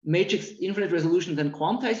matrix infinite resolution then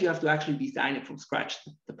quantize. You have to actually design it from scratch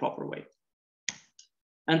the proper way.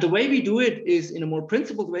 And the way we do it is in a more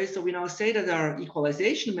principled way. So we now say that our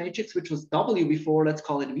equalization matrix, which was W before, let's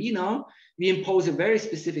call it V now, we impose a very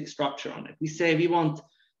specific structure on it. We say we want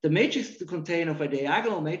the matrix to contain of a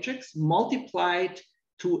diagonal matrix multiplied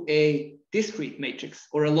to a discrete matrix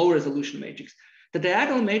or a low resolution matrix. The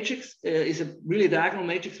diagonal matrix is a really diagonal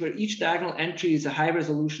matrix where each diagonal entry is a high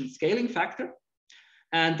resolution scaling factor.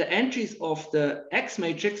 And the entries of the X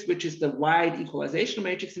matrix, which is the wide equalization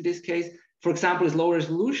matrix in this case, for example, is low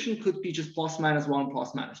resolution, could be just plus minus 1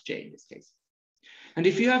 plus minus j in this case. And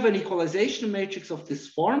if you have an equalization matrix of this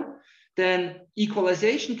form, then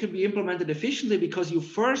equalization can be implemented efficiently because you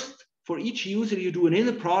first, for each user, you do an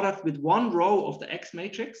inner product with one row of the X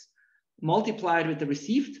matrix multiplied with the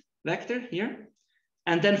received vector here,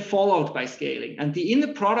 and then followed by scaling. And the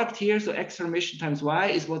inner product here, so X Hermitian times Y,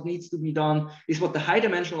 is what needs to be done, is what the high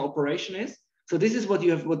dimensional operation is. So this is what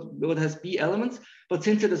you have, what has B elements, but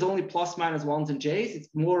since it is only plus minus 1s and j's, it's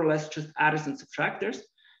more or less just adders and subtractors.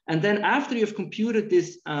 And then after you've computed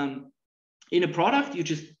this inner product, you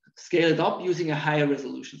just scale it up using a higher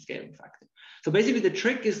resolution scaling factor. So basically the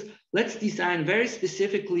trick is, let's design very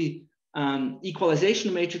specifically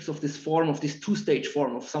equalization matrix of this form, of this two-stage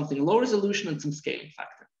form of something low resolution and some scaling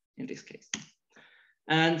factor in this case.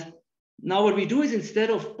 And now what we do is,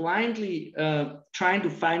 instead of blindly trying to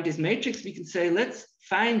find this matrix, we can say, let's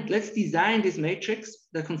design this matrix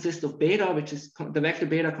that consists of beta, which is the vector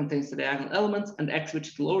beta contains the diagonal elements, and X, which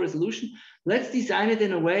is low resolution. Let's design it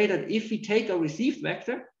in a way that if we take our received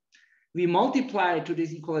vector, we multiply it to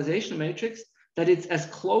this equalization matrix, that it's as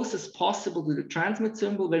close as possible to the transmit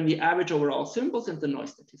symbol when we average over all symbols and the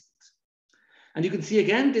noise statistics. And you can see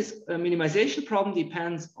again, this minimization problem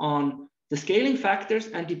depends on the scaling factors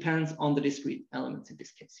and depends on the discrete elements in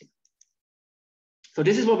this case here. So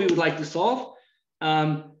this is what we would like to solve.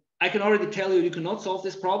 I can already tell you, you cannot solve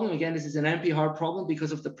this problem. Again, this is an NP-hard problem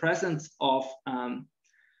because of the presence of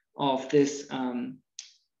this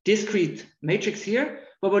discrete matrix here.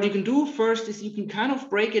 But what you can do first is you can kind of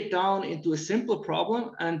break it down into a simpler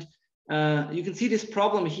problem. And you can see this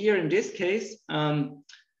problem here in this case.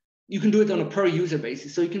 You can do it on a per user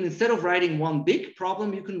basis. So you can, instead of writing one big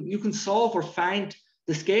problem, you can solve or find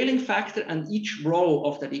the scaling factor and each row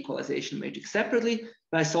of that equalization matrix separately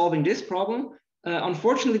by solving this problem.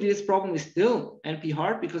 Unfortunately, this problem is still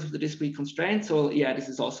NP-hard because of the discrete constraint. So yeah, this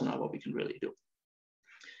is also not what we can really do.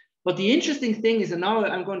 But the interesting thing is that now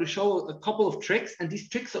I'm going to show a couple of tricks, and these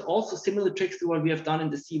tricks are also similar tricks to what we have done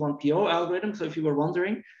in the C1PO algorithm. So if you were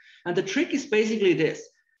wondering, and the trick is basically this: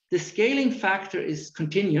 the scaling factor is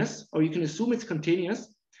continuous, or you can assume it's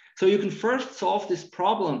continuous. So you can first solve this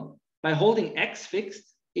problem by holding X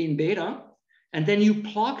fixed in beta, and then you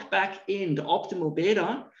plug back in the optimal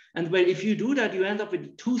beta. And if you do that, you end up with a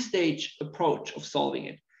two-stage approach of solving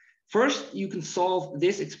it. First, you can solve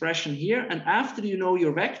this expression here, and after you know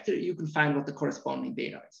your vector, you can find what the corresponding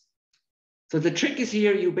beta is. So the trick is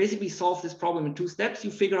here, you basically solve this problem in two steps.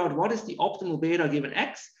 You figure out what is the optimal beta given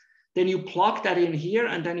X, then you plug that in here,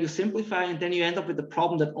 and then you simplify, and then you end up with the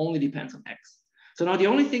problem that only depends on X. So now the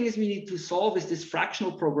only thing is we need to solve is this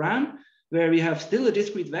fractional program where we have still a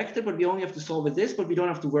discrete vector, but we only have to solve with this, but we don't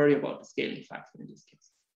have to worry about the scaling factor in this case.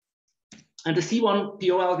 And the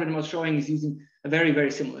C1PO algorithm I was showing is using a very, very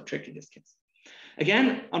similar trick in this case.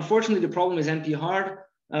 Again, unfortunately, the problem is NP-hard.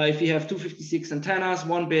 If you have 256 antennas,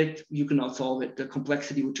 1 bit, you cannot solve it. The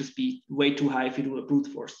complexity would just be way too high if you do a brute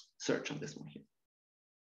force search on this one here.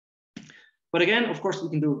 But again, of course, we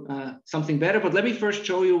can do something better. But let me first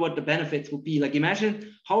show you what the benefits would be. Like,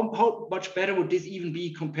 imagine how much better would this even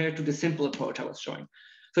be compared to the simple approach I was showing.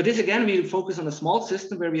 So this, again, we focus on a small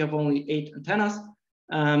system where we have only 8 antennas.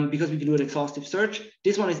 Because we can do an exhaustive search.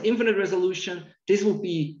 This one is infinite resolution. This will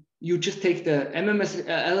be, you just take the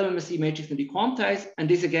LMMSE matrix and dequantize. And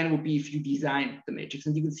this again would be if you design the matrix.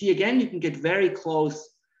 And you can see again, you can get very close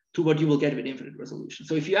to what you will get with infinite resolution.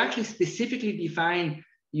 So if you actually specifically define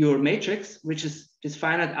your matrix, which is this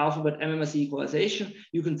finite alphabet MMSE equalization,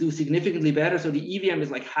 you can do significantly better. So the EVM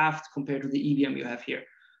is like halved compared to the EVM you have here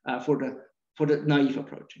for the naive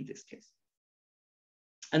approach in this case.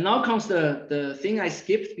 And now comes the thing I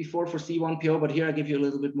skipped before for C1PO, but here I give you a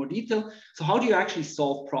little bit more detail. So how do you actually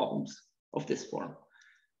solve problems of this form?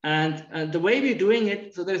 And the way we're doing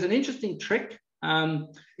it, so there's an interesting trick.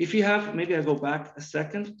 If you have, maybe I go back a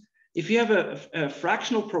second. If you have a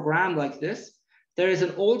fractional program like this, there is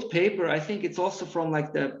an old paper, I think it's also from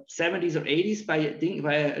like the 70s or 80s by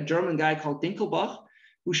a German guy called Dinkelbach,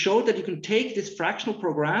 who showed that you can take this fractional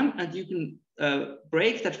program and you can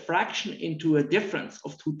break that fraction into a difference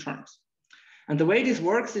of two terms. And the way this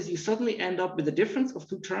works is you suddenly end up with a difference of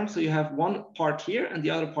two terms. So you have one part here and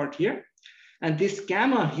the other part here. And this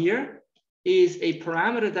gamma here is a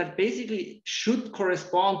parameter that basically should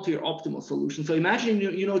correspond to your optimal solution. So imagine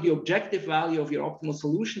you know the objective value of your optimal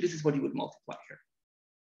solution. This is what you would multiply here.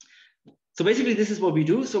 So basically, this is what we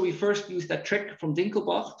do. So we first use that trick from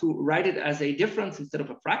Dinkelbach to write it as a difference instead of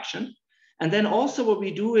a fraction. And then also what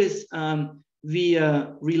we do is we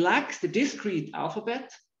relax the discrete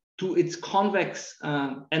alphabet to its convex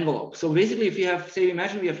envelope. So basically, if you have, say,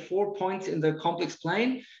 imagine we have 4 points in the complex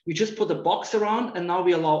plane, we just put a box around, and now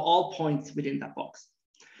we allow all points within that box.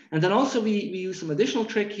 And then also we use some additional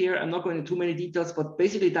trick here. I'm not going into too many details, but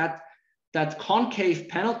basically that concave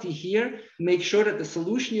penalty here makes sure that the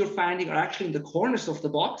solution you're finding are actually in the corners of the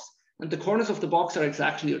box, and the corners of the box are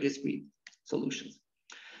exactly your discrete solutions.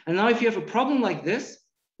 And now if you have a problem like this,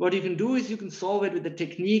 what you can do is you can solve it with a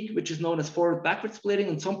technique which is known as forward-backward splitting,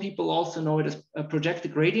 and some people also know it as a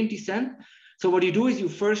projected gradient descent. So what you do is you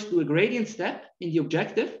first do a gradient step in the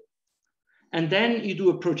objective, and then you do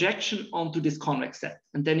a projection onto this convex set.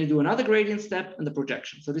 And then you do another gradient step and the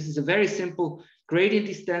projection. So this is a very simple gradient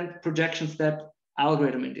descent projection step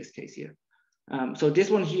algorithm in this case here. So this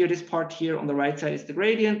one here, this part here on the right side is the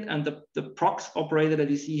gradient, and the prox operator that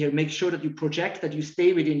you see here makes sure that you project that you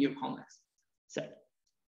stay within your convex set.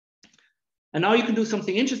 And now you can do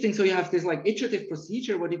something interesting. So you have this like iterative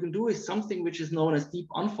procedure. What you can do is something which is known as deep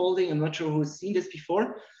unfolding. I'm not sure who's seen this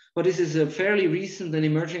before, but this is a fairly recent and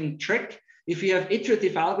emerging trick. If you have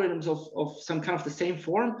iterative algorithms of some kind of the same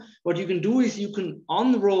form, what you can do is you can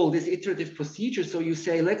unroll this iterative procedure. So you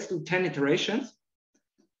say, let's do 10 iterations.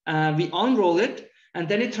 We unroll it, and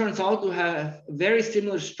then it turns out to have a very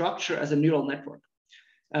similar structure as a neural network.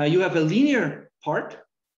 You have a linear part,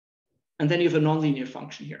 and then you have a nonlinear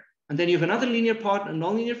function here. And then you have another linear part, a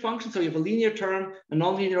nonlinear function. So you have a linear term, a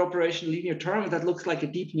nonlinear operation, linear term, and that looks like a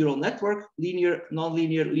deep neural network, linear,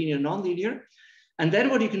 nonlinear, linear, nonlinear. And then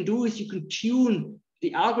what you can do is you can tune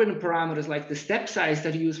the algorithm parameters like the step size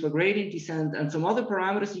that you use for gradient descent and some other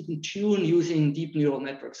parameters you can tune using deep neural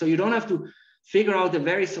networks. So you don't have to figure out a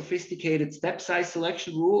very sophisticated step size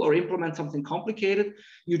selection rule or implement something complicated.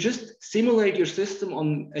 You just simulate your system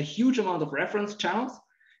on a huge amount of reference channels,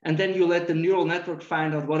 and then you let the neural network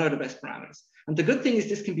find out what are the best parameters. And the good thing is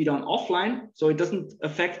this can be done offline, so it doesn't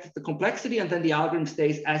affect the complexity, and then the algorithm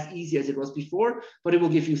stays as easy as it was before, but it will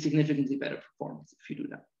give you significantly better performance if you do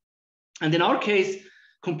that. And in our case,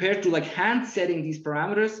 compared to like hand setting these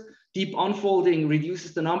parameters, deep unfolding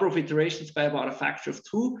reduces the number of iterations by about a factor of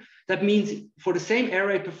 2. That means for the same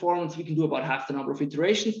array performance, we can do about half the number of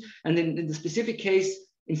iterations. And in the specific case,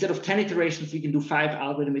 instead of 10 iterations, we can do 5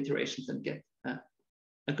 algorithm iterations and get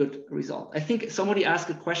a good result. I think somebody asked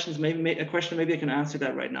a question, maybe I can answer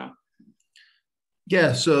that right now.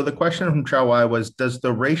 Yeah, so the question from Chao Wai was, does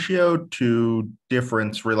the ratio to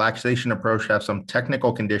difference relaxation approach have some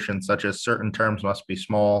technical conditions, such as certain terms must be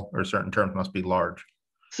small or certain terms must be large?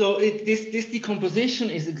 So this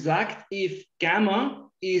decomposition is exact if gamma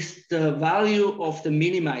is the value of the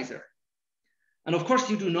minimizer. And of course,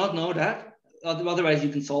 you do not know that, otherwise you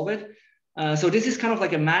can solve it. So this is kind of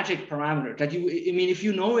like a magic parameter that if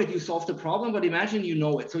you know it, you solve the problem, but imagine you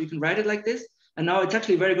know it. So you can write it like this. And now it's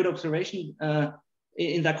actually a very good observation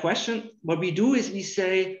in that question. What we do is we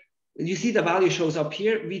say, you see the value shows up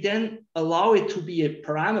here. We then allow it to be a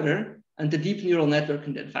parameter, and the deep neural network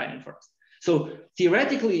can then find it for us. So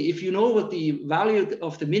theoretically, if you know what the value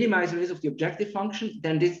of the minimizer is of the objective function,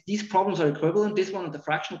 then these problems are equivalent. This one of the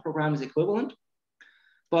fractional program is equivalent.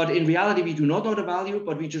 But in reality, we do not know the value,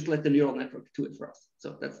 but we just let the neural network do it for us.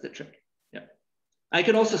 So that's the trick. Yeah. I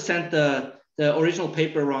can also send the original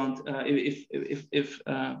paper around if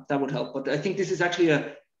that would help. But I think this is actually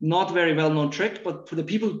a not very well-known trick, but for the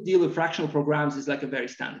people who deal with fractional programs, is like a very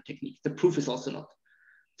standard technique. The proof is also not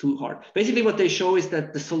too hard. Basically, what they show is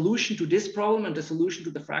that the solution to this problem and the solution to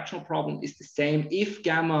the fractional problem is the same if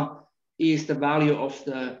gamma is the value of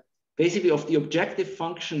the objective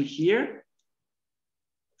function here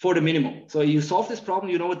for the minimum. So you solve this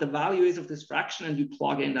problem, you know what the value is of this fraction, and you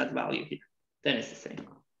plug in that value here. Then it's the same.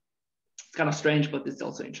 It's kind of strange, but it's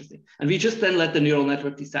also interesting. And we just then let the neural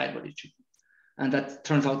network decide what it should be. And that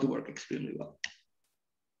turns out to work extremely well.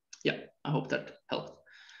 Yeah, I hope that helped.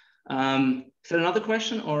 Is there another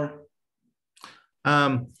question or?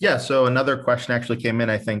 Yeah, so another question actually came in,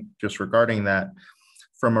 I think, just regarding that.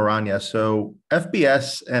 from Aranya. So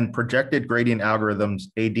FBS and projected gradient algorithms,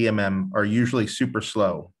 ADMM, are usually super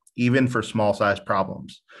slow, even for small size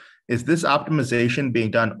problems. Is this optimization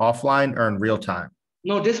being done offline or in real time?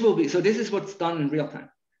 No, this will be, so this is what's done in real time.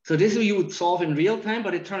 So this you would solve in real time,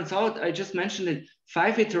 but it turns out, I just mentioned it,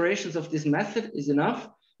 5 iterations of this method is enough.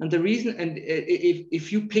 And the reason, and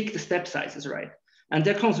if you pick the step sizes right, and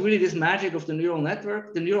there comes really this magic of the neural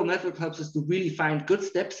network. The neural network helps us to really find good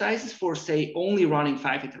step sizes for, say, only running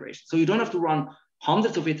 5 iterations. So you don't have to run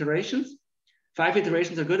hundreds of iterations. 5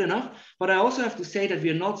 iterations are good enough. But I also have to say that we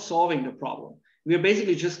are not solving the problem. We are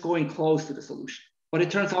basically just going close to the solution. But it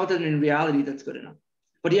turns out that in reality, that's good enough.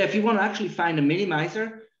 But yeah, if you want to actually find a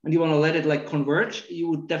minimizer and you want to let it like converge, you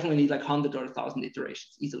would definitely need like 100 or 1,000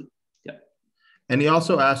 iterations easily. Yeah. And he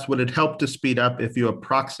also asked, would it help to speed up if you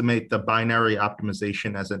approximate the binary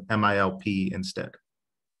optimization as an MILP instead?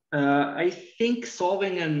 I think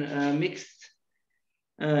solving a mixed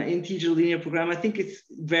integer linear program, I think it's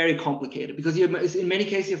very complicated because in many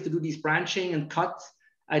cases you have to do these branching and cuts.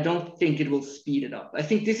 I don't think it will speed it up. I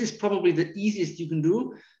think this is probably the easiest you can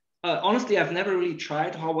do. Honestly, I've never really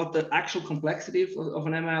tried what the actual complexity of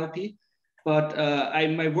an MILP, but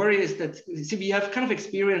my worry is that, see, we have kind of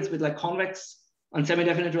experience with like convex and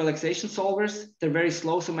semi-definite relaxation solvers. They're very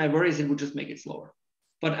slow, so my worry is it would just make it slower.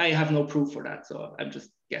 But I have no proof for that, so I'm just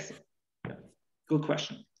guessing. Yeah. Good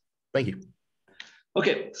question. Thank you.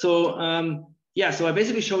 Okay, so yeah, so I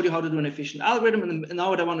basically showed you how to do an efficient algorithm, and now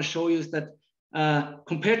what I want to show you is that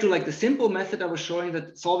compared to like the simple method I was showing,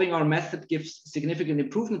 that solving our method gives significant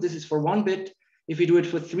improvement. This is for 1 bit. If we do it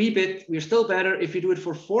for 3 bit, we're still better. If we do it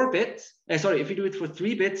for 4 bits, if we do it for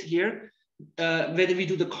 3 bits here, whether we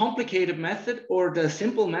do the complicated method or the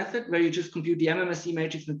simple method where you just compute the MMSE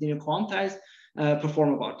matrix and then you quantize,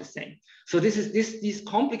 perform about the same. So these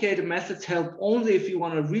complicated methods help only if you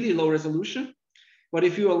want a really low resolution. But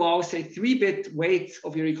if you allow, say, 3-bit weights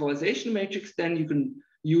of your equalization matrix, then you can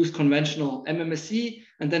use conventional MMSE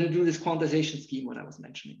and then do this quantization scheme, what I was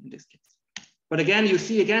mentioning in this case. But again, you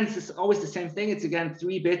see, again, it's always the same thing. It's again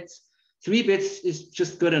 3 bits. 3 bits is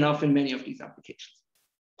just good enough in many of these applications.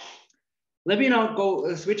 Let me now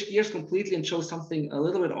go switch gears completely and show something a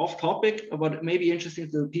little bit off topic, but maybe interesting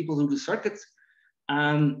to people who do circuits.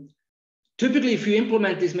 Typically, if you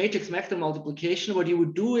implement this matrix vector multiplication, what you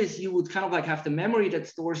would do is you would kind of like have the memory that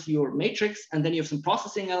stores your matrix, and then you have some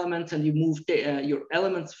processing elements, and you move your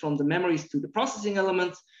elements from the memories to the processing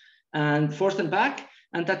elements and force them back.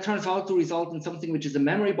 And that turns out to result in something which is a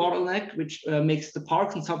memory bottleneck, which makes the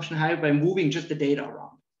power consumption higher by moving just the data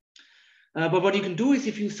around. But what you can do is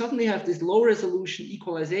if you suddenly have this low resolution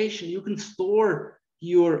equalization, you can store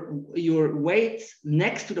your weights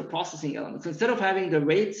next to the processing elements. Instead of having the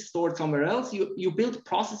weights stored somewhere else, you build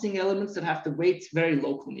processing elements that have the weights very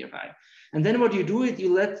local nearby. And then what you do is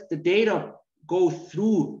you let the data go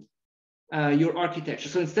through your architecture.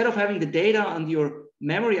 So instead of having the data and your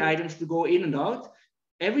memory items to go in and out,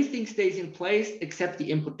 everything stays in place except the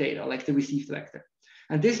input data, like the received vector.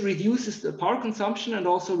 And this reduces the power consumption and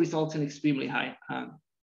also results in extremely high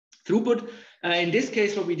throughput. In this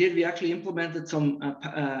case, what we did, we actually implemented some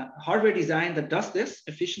hardware design that does this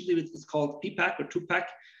efficiently. It's called PPAC or 2PAC.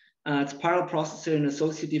 It's parallel processor and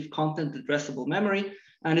associative content addressable memory.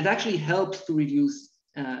 And it actually helps to reduce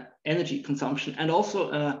energy consumption. And also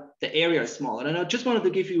the area is smaller. And I just wanted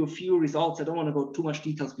to give you a few results. I don't want to go too much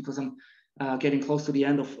details because I'm getting close to the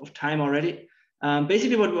end of time already.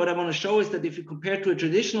 Basically, what I want to show is that if you compare to a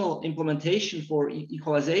traditional implementation for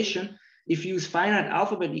equalization, if you use finite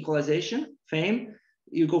alphabet equalization, FAME,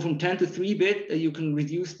 you go from 10 to 3-bit, you can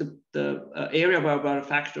reduce the area by about a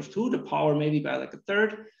factor of 2, the power maybe by like a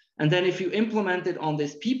third. And then if you implement it on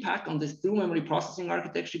this PPAC, on this through memory processing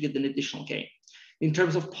architecture, you get an additional gain. In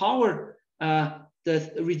terms of power,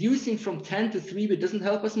 the reducing from 10 to 3-bit doesn't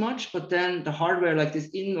help us much, but then the hardware like this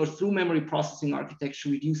in or through memory processing architecture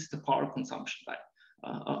reduces the power consumption by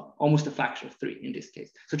almost a factor of 3 in this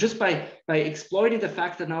case. So just by exploiting the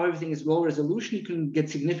fact that now everything is low resolution, you can get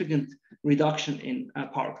significant reduction in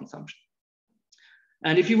power consumption.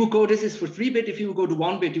 And if you would go, this is for 3-bit, if you would go to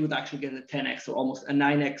 1-bit, you would actually get a 10x or almost a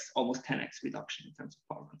 9x, almost 10x reduction in terms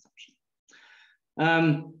of power consumption.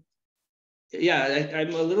 Yeah,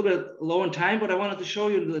 I'm a little bit low on time, but I wanted to show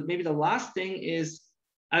you that maybe the last thing is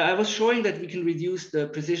I was showing that we can reduce the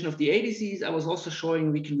precision of the ADCs. I was also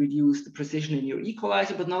showing we can reduce the precision in your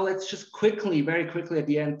equalizer, but now let's just quickly, very quickly at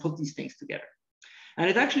the end, put these things together. And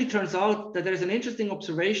it actually turns out that there's an interesting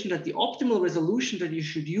observation that the optimal resolution that you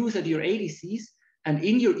should use at your ADCs and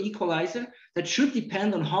in your equalizer, that should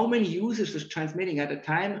depend on how many users are transmitting at a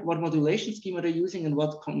time, what modulation schema they're using, and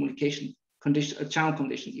what communication channel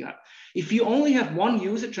conditions you have. If you only have one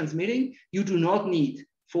user transmitting, you do not need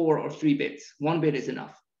 4 or 3 bits. 1 bit is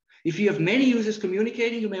enough. If you have many users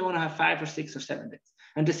communicating, you may want to have 5 or 6 or 7 bits.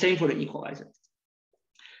 And the same for the equalizer.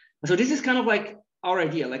 So this is kind of like our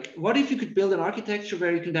idea. Like, what if you could build an architecture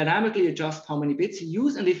where you can dynamically adjust how many bits you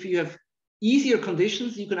use? And if you have easier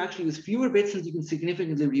conditions, you can actually use fewer bits and you can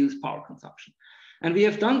significantly reduce power consumption. And we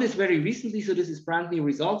have done this very recently. So this is brand new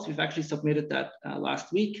results. We've actually submitted that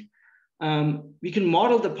last week. We can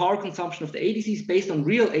model the power consumption of the ADCs based on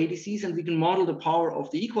real ADCs, and we can model the power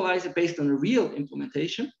of the equalizer based on a real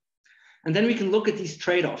implementation. And then we can look at these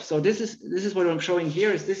trade-offs. So this is what I'm showing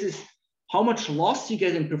here. This is how much loss you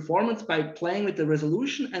get in performance by playing with the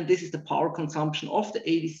resolution, and this is the power consumption of the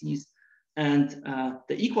ADCs and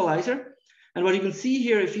the equalizer. And what you can see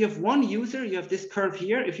here, if you have one user, you have this curve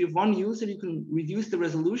here. If you have one user, you can reduce the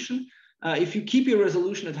resolution. If you keep your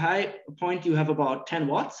resolution at high point, you have about 10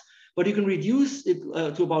 watts, but you can reduce it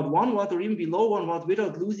to about 1 watt or even below 1 watt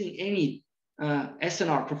without losing any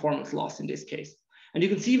SNR performance loss in this case. And you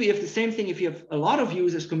can see we have the same thing if you have a lot of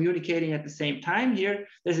users communicating at the same time here.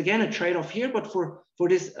 There's again a trade-off here, but for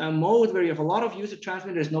this mode where you have a lot of user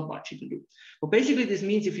transmit, there's not much you can do. But basically this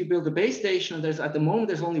means if you build a base station and at the moment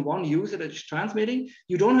there's only one user that is transmitting,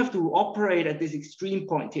 you don't have to operate at this extreme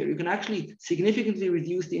point here. You can actually significantly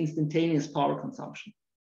reduce the instantaneous power consumption.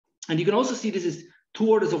 And you can also see this is 2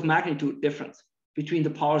 orders of magnitude difference between the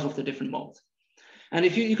powers of the different modes. And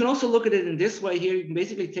if you can also look at it in this way here, you can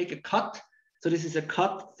basically take a cut. So this is a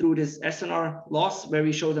cut through this SNR loss where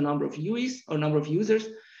we show the number of UEs or number of users.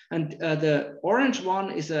 And the orange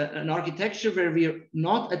one is an architecture where we are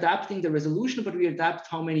not adapting the resolution, but we adapt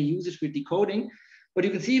how many users we're decoding. But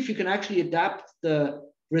you can see if you can actually adapt the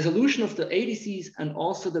resolution of the ADCs and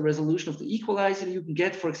also the resolution of the equalizer, you can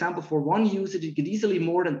get, for example, for one user, you get easily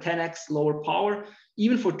more than 10x lower power,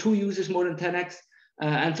 even for 2 users more than 10x,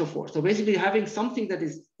 and so forth. So basically having something that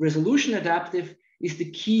is resolution adaptive is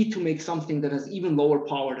the key to make something that has even lower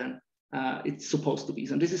power than it's supposed to be.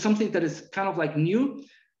 So this is something that is kind of like new,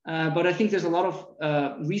 but I think there's a lot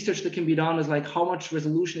of research that can be done as like how much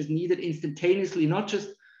resolution is needed instantaneously, not just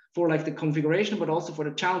for like the configuration, but also for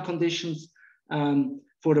the channel conditions,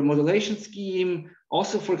 for the modulation scheme.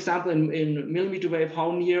 Also, for example, in mmWave,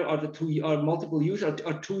 how near are the multiple users,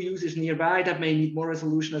 are 2 users nearby? That may need more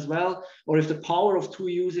resolution as well. Or if the power of 2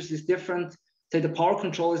 users is different, say the power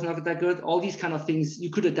control is not that good, all these kind of things, you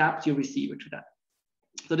could adapt your receiver to that.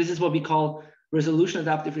 So this is what we call resolution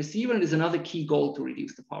adaptive receiver, and is another key goal to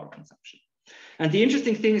reduce the power consumption. And the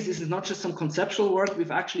interesting thing is this is not just some conceptual work,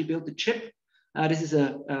 we've actually built a chip. This is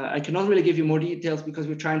I cannot really give you more details because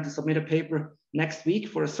we're trying to submit a paper next week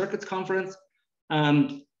for a circuits conference.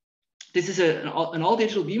 This is an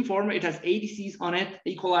all-digital beamformer. It has ADCs on it,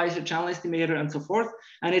 equalizer, channel estimator, and so forth.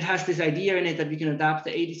 And it has this idea in it that we can adapt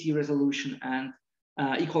the ADC resolution and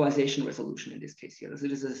equalization resolution in this case here. So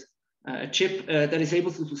this is a chip that is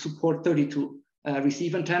able to support 32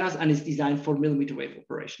 receive antennas and is designed for mmWave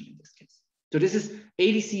operation in this case. So this is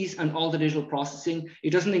ADCs and all the digital processing. It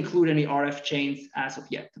doesn't include any RF chains as of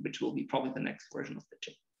yet, which will be probably the next version of the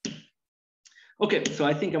chip. Okay, so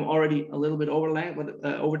I think I'm already a little bit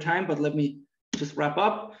over time, but let me just wrap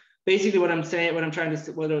up. Basically, what I was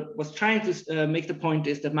trying to make the point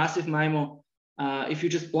is that massive MIMO, if you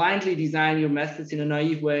just blindly design your methods in a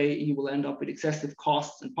naive way, you will end up with excessive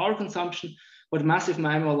costs and power consumption. But massive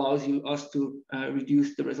MIMO allows us to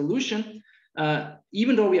reduce the resolution.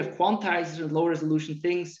 Even though we have quantizers and low resolution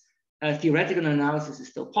things, theoretical analysis is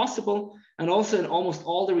still possible. And also in almost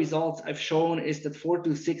all the results I've shown is that 4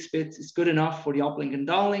 to 6 bits is good enough for the uplink and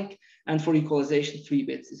downlink, and for equalization 3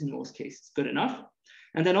 bits is in most cases good enough.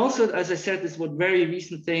 And then also, as I said, this was very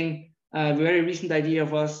recent thing, very recent idea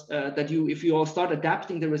of us that if you all start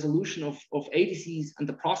adapting the resolution of ADCs and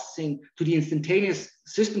the processing to the instantaneous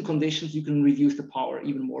system conditions, you can reduce the power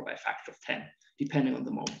even more by a factor of 10, depending on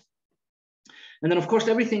the mode. And then, of course,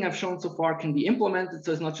 everything I've shown so far can be implemented.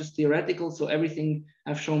 So it's not just theoretical. So everything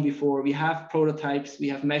I've shown before, we have prototypes, we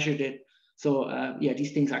have measured it. So yeah,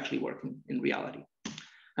 these things actually work in reality.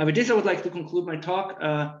 With this, I would like to conclude my talk.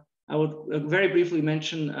 I would very briefly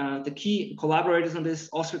mention the key collaborators on this.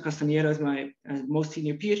 Oscar Castaneda is my most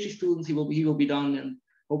senior PhD student. He will be done and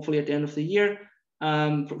hopefully at the end of the year.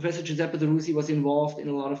 Professor Giuseppe De Rusi was involved in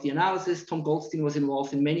a lot of the analysis. Tom Goldstein was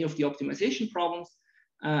involved in many of the optimization problems.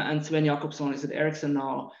 And Sven Jakobsson is at Ericsson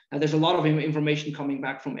now. There's a lot of information coming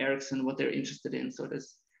back from Ericsson, what they're interested in. So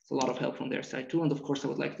there's a lot of help from their side too. And of course, I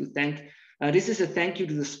would like to thank, this is a thank you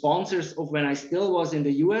to the sponsors of when I still was in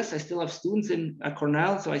the US. I still have students at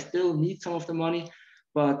Cornell, so I still need some of the money.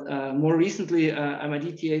 But more recently, I'm a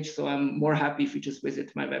DTH, so I'm more happy if you just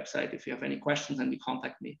visit my website if you have any questions and you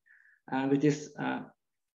contact me. With this, I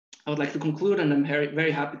would like to conclude, and I'm very,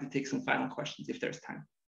 very happy to take some final questions if there's time.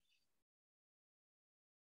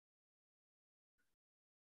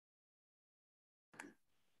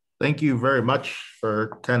 Thank you very much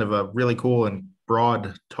for kind of a really cool and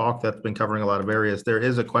broad talk that's been covering a lot of areas. There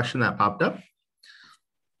is a question that popped up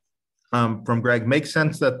from Greg. Makes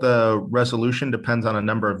sense that the resolution depends on a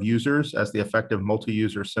number of users as the effective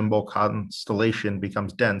multi-user symbol constellation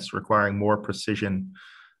becomes dense, requiring more precision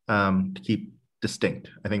to keep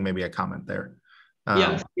distinct. I think maybe a comment there.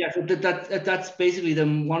 Yeah. So that's basically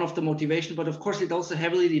one of the motivation, but of course it also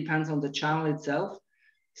heavily depends on the channel itself.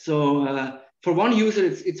 So for one user,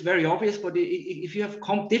 it's very obvious, but if you have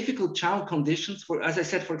difficult channel conditions, as I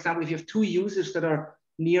said, for example, if you have two users that are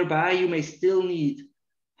nearby, you may still need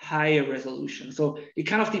higher resolution. So it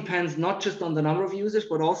kind of depends not just on the number of users,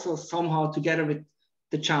 but also somehow together with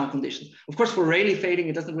the channel conditions. Of course, for Rayleigh fading,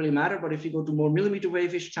 it doesn't really matter, but if you go to more millimeter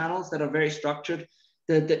wave-ish channels that are very structured,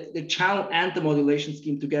 the channel and the modulation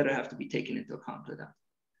scheme together have to be taken into account with that.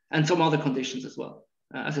 And some other conditions as well.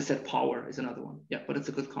 As I said, power is another one. Yeah, but it's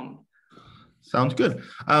a good comment. Sounds good.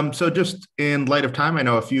 So just in light of time, I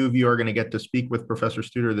know a few of you are going to get to speak with Professor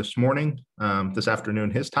Studer this morning, this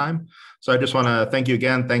afternoon, his time. So I just want to thank you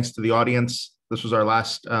again. Thanks to the audience. This was our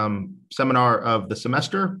last seminar of the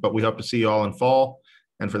semester, but we hope to see you all in fall.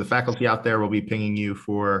 And for the faculty out there, we'll be pinging you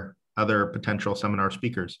for other potential seminar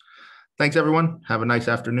speakers. Thanks, everyone. Have a nice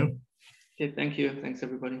afternoon. Okay, thank you. Thanks,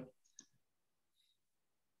 everybody.